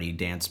party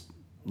dance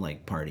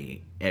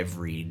party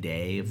every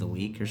day of the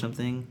week or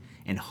something,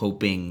 and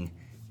hoping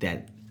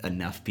that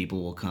enough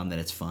people will come that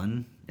it's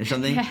fun or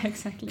something. Yeah,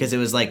 exactly. Because it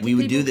was like we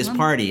would do this come?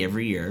 party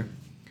every year,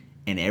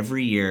 and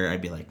every year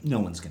I'd be like, no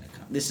one's gonna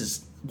come.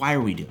 Why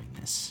are we doing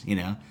this? And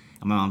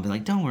my mom would be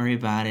like, don't worry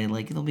about it.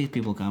 Like, there'll be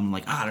people come. I'm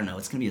like, I don't know.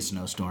 It's gonna be a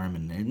snowstorm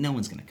and no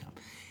one's gonna come.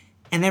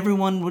 And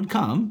everyone would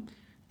come.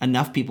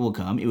 Enough people would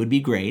come. It would be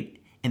great.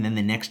 And then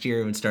the next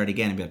year it would start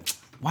again and be like,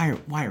 why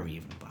are we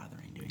even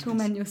bothering doing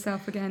Torment this?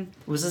 yourself again.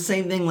 It was the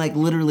same thing, like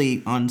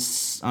literally on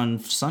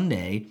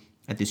Sunday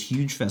at this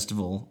huge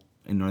festival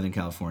in Northern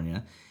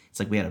California. It's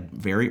like we had a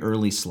very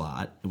early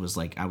slot. It was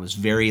like I was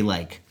very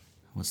like,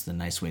 what's the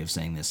nice way of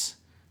saying this?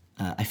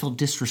 I felt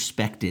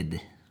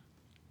disrespected.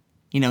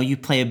 You know, you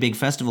play a big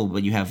festival,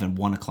 but you have a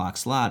 1 o'clock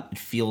slot. It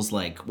feels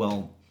like,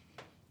 well,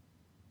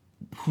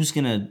 who's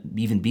gonna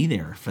even be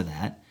there for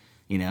that?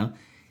 You know,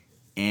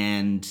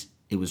 and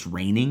it was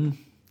raining.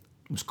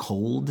 It was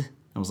cold.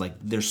 I was like,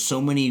 there's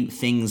so many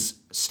things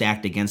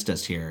stacked against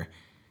us here.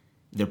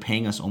 They're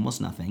paying us almost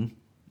nothing,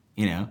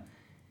 you know,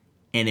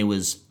 and it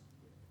was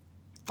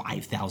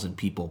 5,000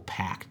 people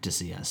packed to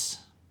see us,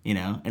 you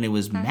know, and it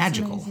was That's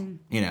magical, amazing.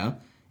 you know,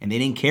 and they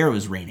didn't care it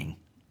was raining,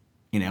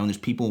 you know, and there's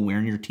people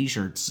wearing your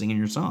t-shirts, singing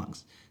your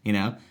songs, you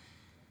know.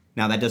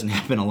 Now that doesn't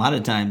happen a lot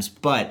of times,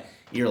 but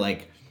you're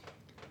like,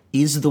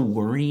 is the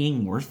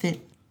worrying worth it?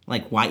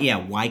 Like,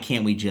 why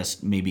can't we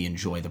just maybe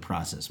enjoy the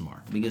process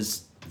more?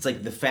 Because it's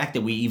like the fact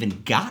that we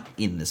even got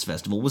in this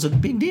festival was a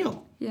big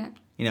deal. Yeah.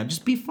 You know,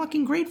 just be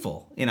fucking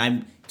grateful.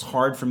 And it's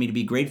hard for me to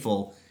be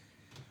grateful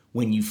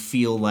when you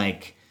feel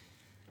like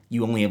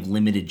you only have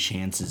limited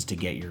chances to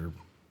get your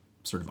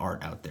sort of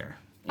art out there.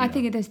 I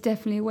think there's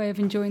definitely a way of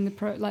enjoying the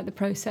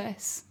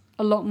process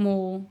a lot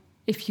more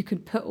if you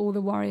could put all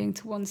the worrying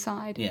to one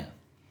side. Yeah.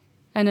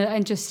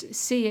 And just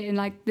see it in,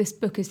 like, this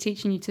book is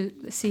teaching you to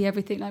see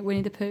everything like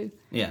Winnie the Pooh.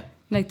 Yeah.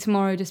 Like,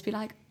 tomorrow just be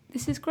like,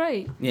 this is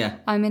great. Yeah.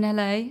 I'm in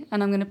LA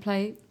and I'm going to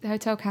play the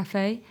Hotel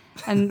Cafe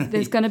and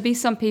there's going to be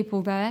some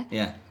people there.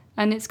 Yeah.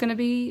 And it's going to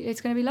be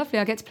lovely.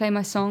 I get to play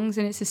my songs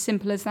and it's as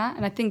simple as that.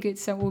 And I think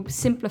it's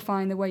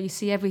simplifying the way you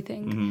see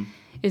everything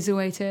is a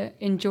way to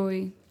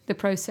enjoy the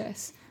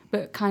process.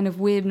 But kind of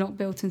we're not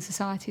built, and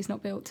society's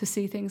not built to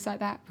see things like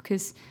that,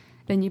 because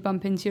then you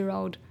bump into your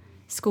old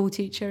school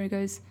teacher who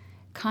goes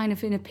kind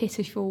of in a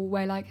pitiful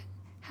way, like,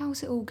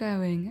 how's it all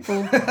going?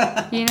 Or,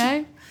 you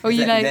know? Or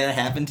you like, that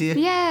happened to you?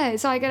 yeah,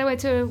 it's like I went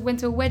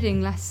to a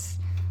wedding last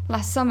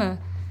summer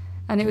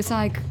and it was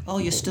like, Oh,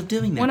 you're still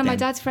doing that. one of my then?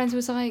 dad's friends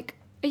was like,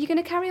 are you going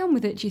to carry on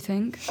with it, do you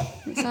think?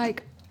 It's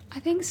like,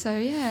 I think so,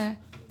 yeah.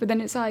 But then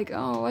it's like,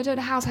 oh, I don't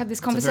know how to have this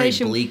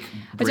conversation. It's a very bleak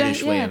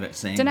British way of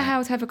saying I don't know that.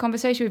 how to have a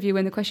conversation with you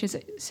when the question is,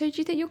 so do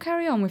you think you'll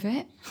carry on with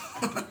it?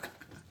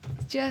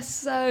 It's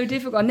just so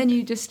difficult. And then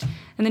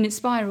and then it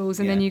spirals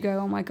and then Yeah. you go,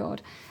 oh my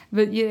God.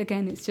 But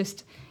again, it's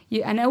just,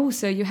 and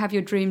also you have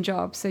your dream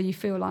job. So you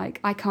feel like,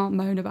 I can't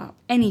moan about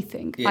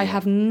anything. Yeah, I yeah.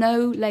 have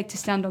no leg to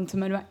stand on to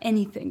moan about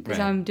anything because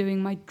Right. I'm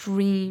doing my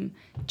dream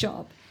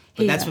job.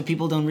 But that's here. what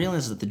people don't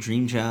realize, that the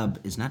dream job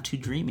is not too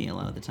dreamy a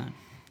lot of the time.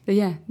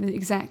 Yeah,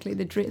 exactly.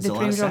 The a dream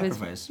lot of job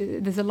sacrifice.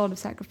 is there's a lot of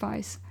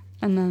sacrifice,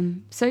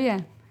 and so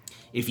yeah,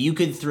 If you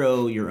could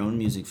throw your own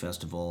music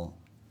festival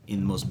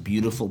in the most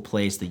beautiful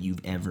place that you've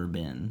ever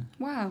been,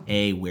 wow.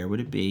 where would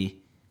it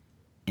be?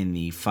 And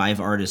the 5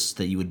 artists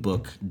that you would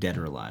book, dead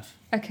or alive.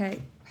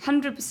 Okay,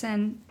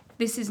 100%.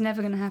 This is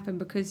never going to happen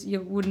because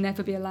you would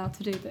never be allowed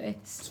to do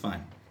It's this.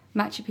 fine.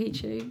 Machu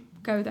Picchu,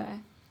 go there.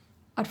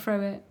 I'd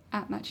throw it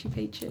at Machu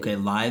Picchu. Okay,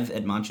 live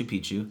at Machu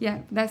Picchu. Yeah,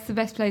 that's the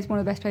best place. One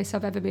of the best places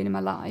I've ever been in my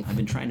life. I've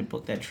been trying to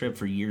book that trip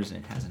for years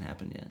and it hasn't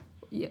happened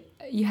yet.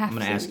 You have I'm to.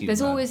 gonna ask you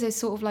There's about always this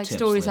sort of like tips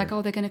stories later. like,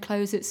 oh, they're going to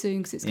close it soon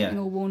because it's Yeah. getting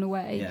all worn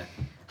away. Yeah.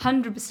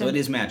 100%. So it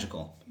is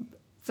magical.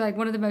 It's like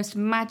one of the most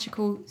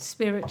magical,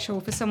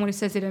 spiritual, for someone who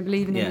says they don't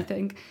believe in Yeah.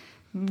 anything,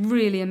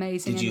 really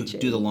amazing Did you energy.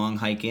 do the long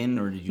hike in,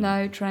 or did you?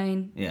 No,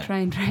 train. Yeah.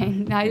 Train.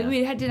 No, Yeah.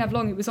 we didn't have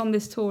long. It was on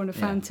this tour and a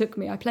fan Yeah. took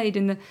me. I played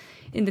in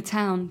the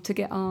town to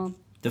get our...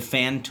 The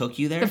fan took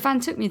you there? The fan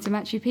took me to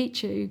Machu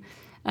Picchu.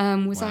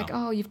 Was Wow. like,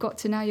 oh, you've got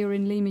to, now you're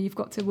in Lima,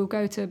 we'll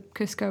go to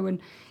Cusco, and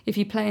if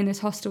you play in this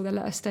hostel, they'll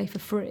let us stay for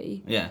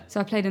free. Yeah. So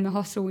I played in the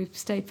hostel, we've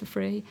stayed for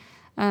free.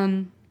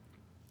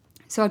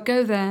 So I'd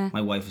go there.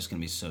 My wife is going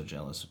to be so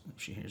jealous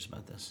if she hears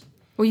about this.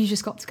 Well, you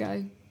just got to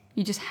go.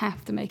 You just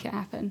have to make it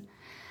happen.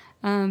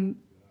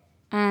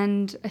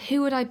 And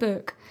who would I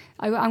book?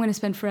 I'm going to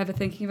spend forever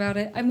thinking about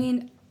it. I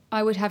mean,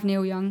 I would have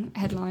Neil Young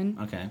headline.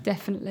 Okay.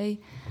 Definitely.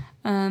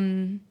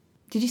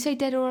 Did you say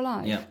dead or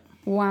alive? Yeah.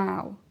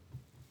 Wow.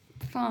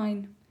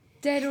 Fine.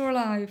 Dead or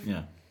alive?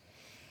 Yeah.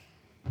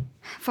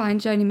 Fine.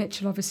 Joni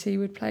Mitchell obviously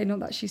would play. Not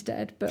that she's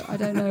dead, but I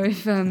don't know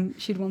if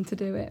she'd want to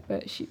do it.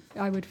 But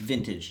I would.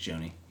 Vintage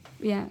Joni.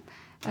 Yeah.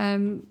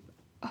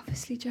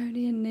 Obviously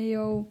Joni and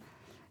Neil,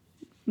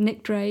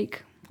 Nick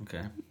Drake,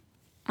 Okay.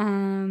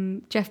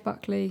 Jeff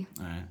Buckley,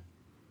 All right.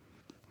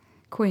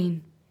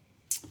 Queen.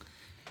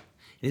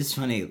 It is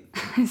funny.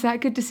 Is that a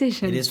good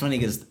decision? It is funny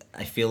because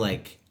I feel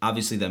like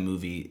obviously that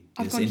movie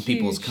I've is gone in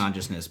people's huge.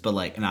 consciousness, but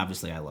like, and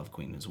obviously I love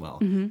Queen as well.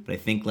 Mm-hmm. But I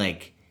think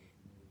like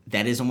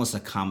that is almost a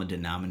common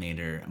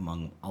denominator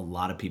among a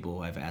lot of people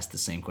who I've asked the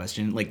same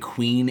question. Like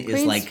Queen is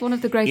Queen's like one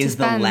of the greatest is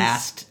the bands.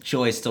 last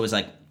choice. It's always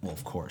like, well,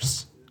 of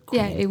course.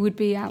 Yeah, Queen. it would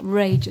be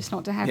outrageous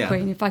not to have Yeah.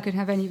 Queen if I could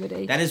have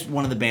anybody. That is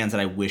one of the bands that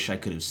I wish I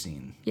could have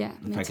seen. Yeah,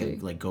 if me I too.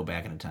 could like go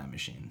back in a time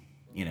machine,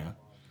 you know.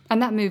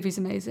 And that movie's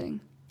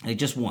amazing. Like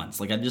just once.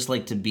 Like I'd just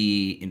like to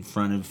be in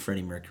front of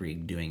Freddie Mercury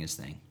doing his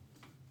thing.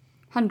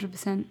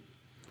 100%.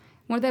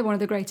 They're one of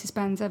the greatest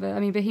bands ever. I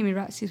mean, Bohemian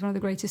Rhapsody is one of the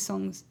greatest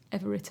songs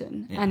ever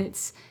written. Yeah. And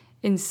it's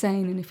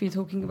insane. And if you're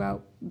talking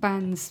about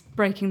bands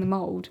breaking the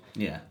mold,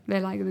 Yeah.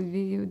 they're like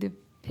the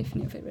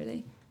epiphany of it,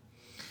 really.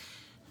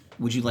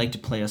 Would you like to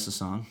play us a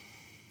song?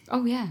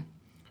 Oh, yeah.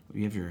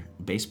 You have your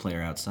bass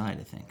player outside,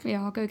 I think.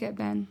 Yeah, I'll go get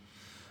Ben.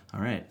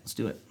 All right, let's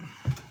do it.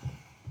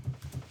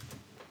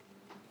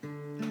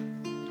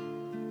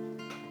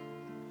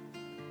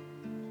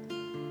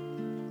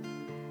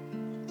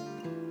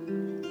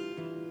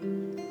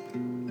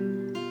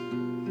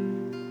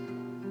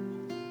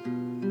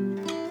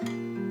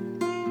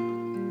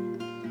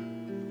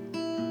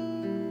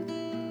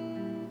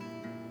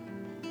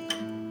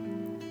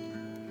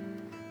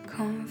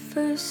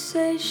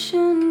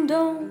 Conversation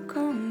don't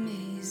come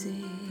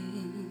easy,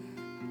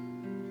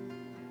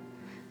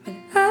 but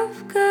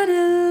I've got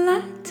a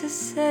lot to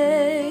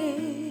say.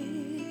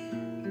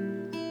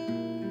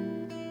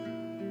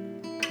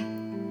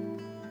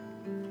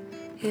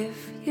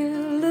 If you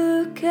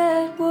look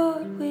at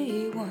what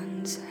we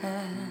once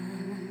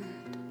had,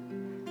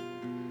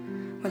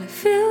 well, it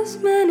feels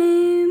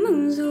many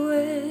moons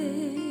away.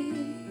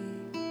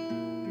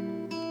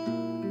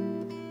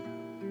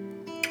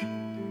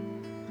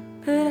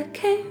 But I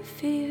came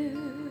for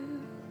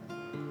you,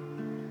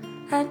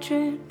 I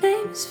drew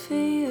names for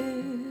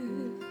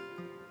you.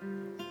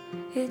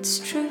 It's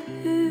true,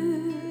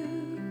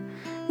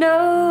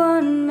 no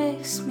one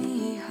makes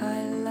me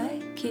high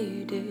like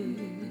you do.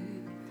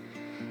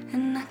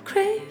 And I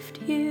craved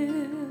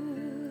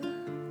you,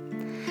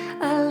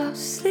 I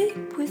lost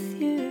sleep with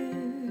you.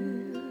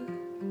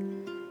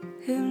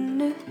 Who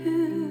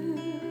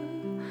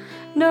knew,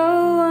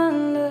 no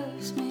one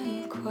loves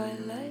me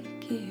quite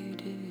like you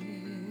do.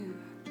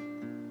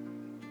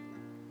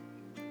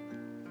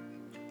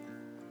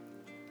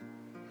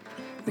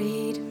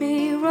 Read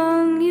me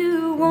wrong,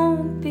 you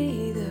won't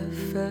be the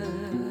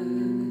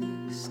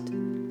first,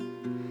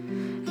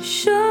 and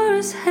sure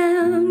as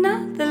hell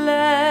not the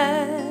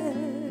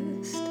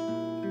last.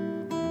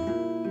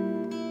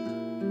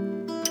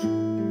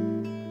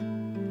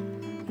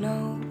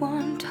 No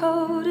one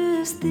told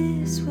us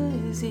this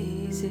was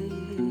easy,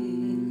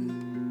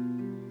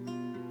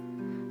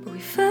 but we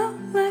felt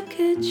like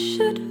it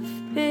should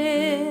have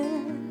been.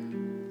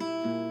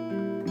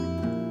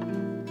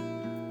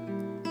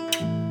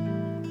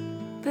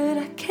 But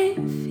I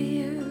came for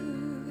you,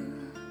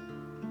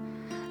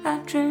 I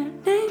drew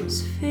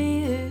names for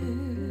you.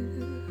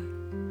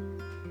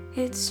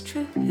 It's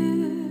true,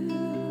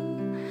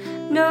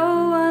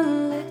 no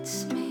one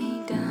lets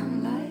me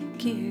down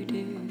like you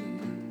do.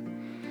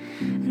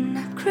 And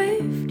I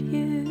craved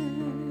you,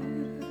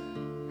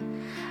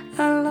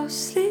 I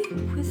lost sleep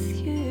with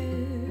you.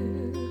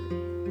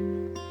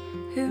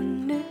 Who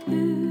knew,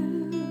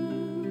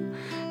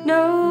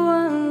 no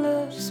one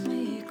loves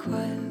me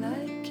quite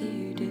like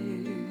you do.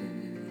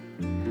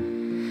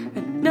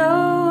 But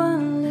no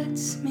one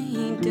lets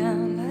me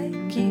down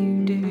like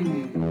you do.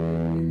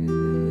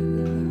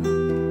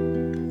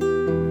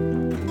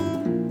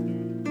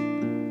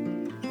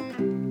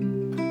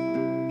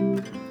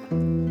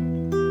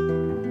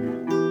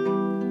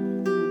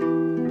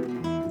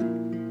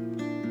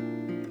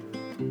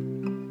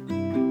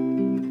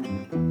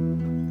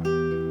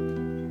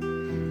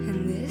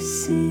 And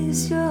this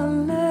is your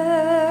last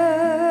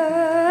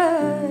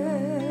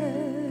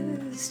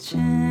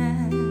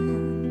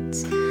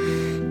chance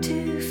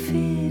to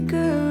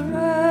figure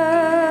out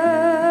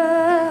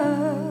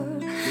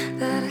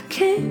that I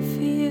came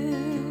for you,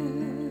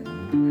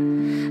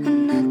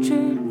 and I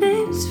drew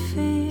names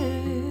for you.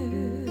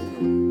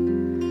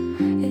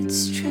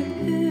 It's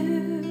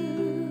true,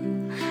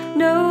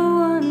 no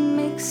one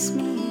makes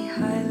me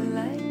high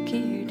like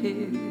you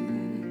do.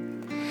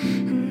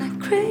 And I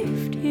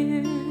craved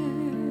you,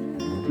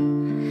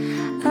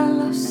 I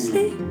lost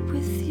sleep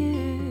with you.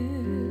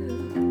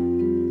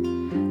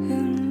 Who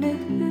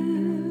knew,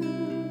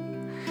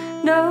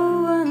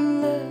 no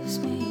one loves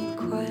me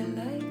quite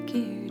like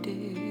you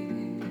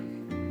do.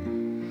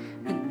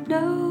 But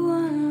no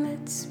one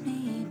lets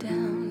me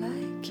down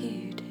like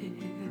you do.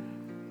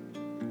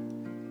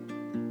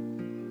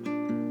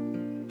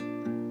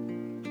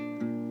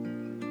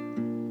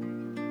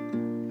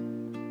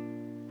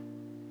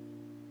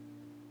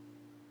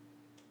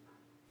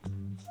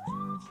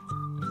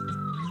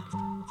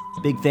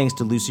 Big thanks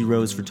to Lucy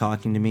Rose for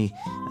talking to me.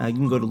 You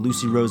can go to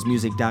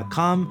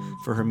lucyrosemusic.com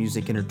for her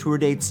music and her tour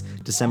dates.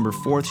 December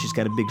 4th, she's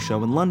got a big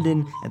show in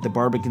London at the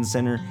Barbican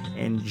Centre,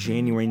 and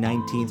January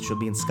 19th, she'll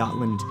be in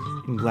Scotland,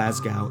 in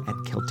Glasgow, at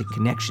Celtic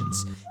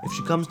Connections. If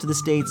she comes to the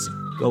States,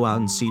 go out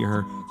and see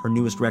her. Her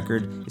newest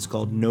record is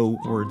called No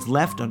Words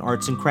Left on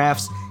Arts and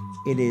Crafts.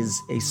 It is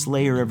a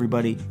slayer,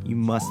 everybody. You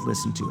must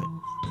listen to it.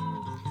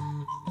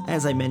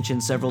 As I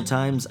mentioned several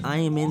times, I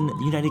am in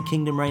the United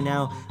Kingdom right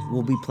now.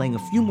 We'll be playing a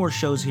few more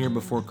shows here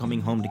before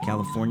coming home to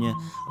California.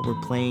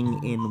 We're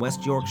playing in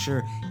West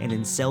Yorkshire and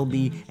in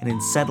Selby and in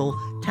Settle,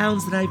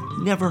 towns that I've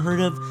never heard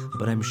of,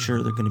 but I'm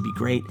sure they're going to be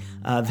great.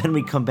 Then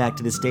we come back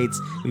to the States.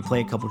 We play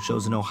a couple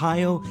shows in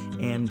Ohio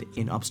and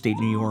in upstate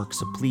New York,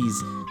 so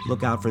please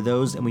look out for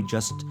those. And we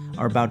just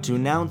are about to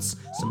announce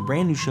some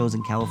brand new shows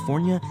in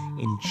California,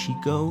 in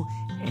Chico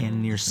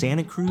and near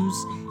Santa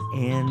Cruz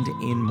and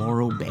in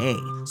Morro Bay.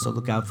 So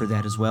look out for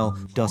that as well,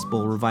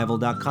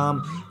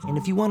 dustbowlrevival.com. And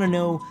if you want to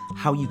know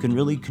how you can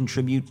really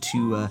contribute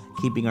to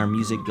keeping our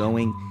music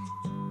going,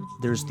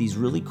 there's these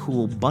really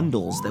cool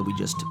bundles that we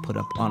just put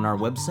up on our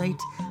website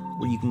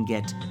where you can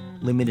get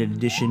limited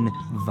edition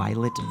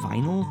Violet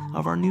vinyl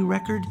of our new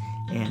record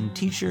and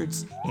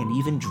t-shirts and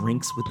even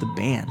drinks with the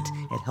band.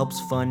 It helps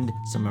fund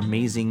some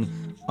amazing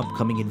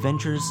upcoming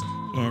adventures.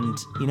 And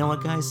you know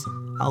what, guys?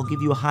 I'll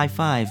give you a high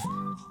five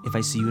if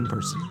I see you in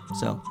person.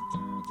 So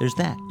there's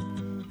that.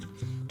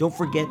 Don't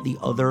forget the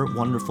other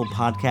wonderful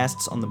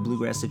podcasts on the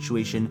Bluegrass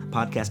Situation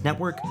Podcast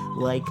Network,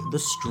 like The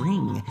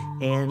String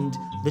and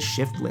The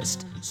Shift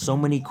List. So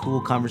many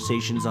cool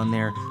conversations on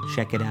there.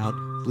 Check it out,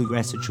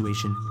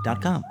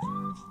 bluegrasssituation.com.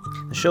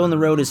 The Show on the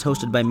Road is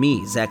hosted by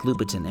me, Zach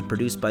Lupetin, and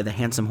produced by the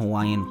handsome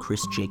Hawaiian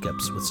Chris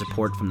Jacobs with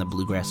support from the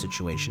Bluegrass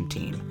Situation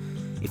team.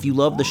 If you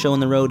love The Show on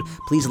the Road,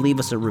 please leave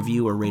us a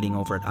review or rating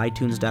over at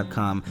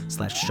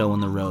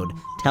itunes.com/showontheroad.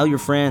 Tell your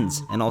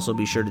friends, and also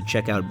be sure to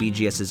check out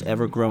BGS's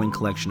ever-growing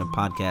collection of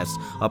podcasts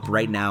up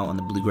right now on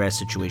the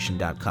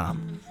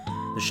bluegrasssituation.com.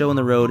 The Show on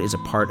the Road is a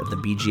part of the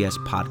BGS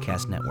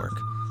Podcast Network.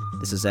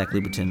 This is Zach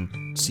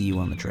Lupetin. See you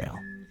on the trail.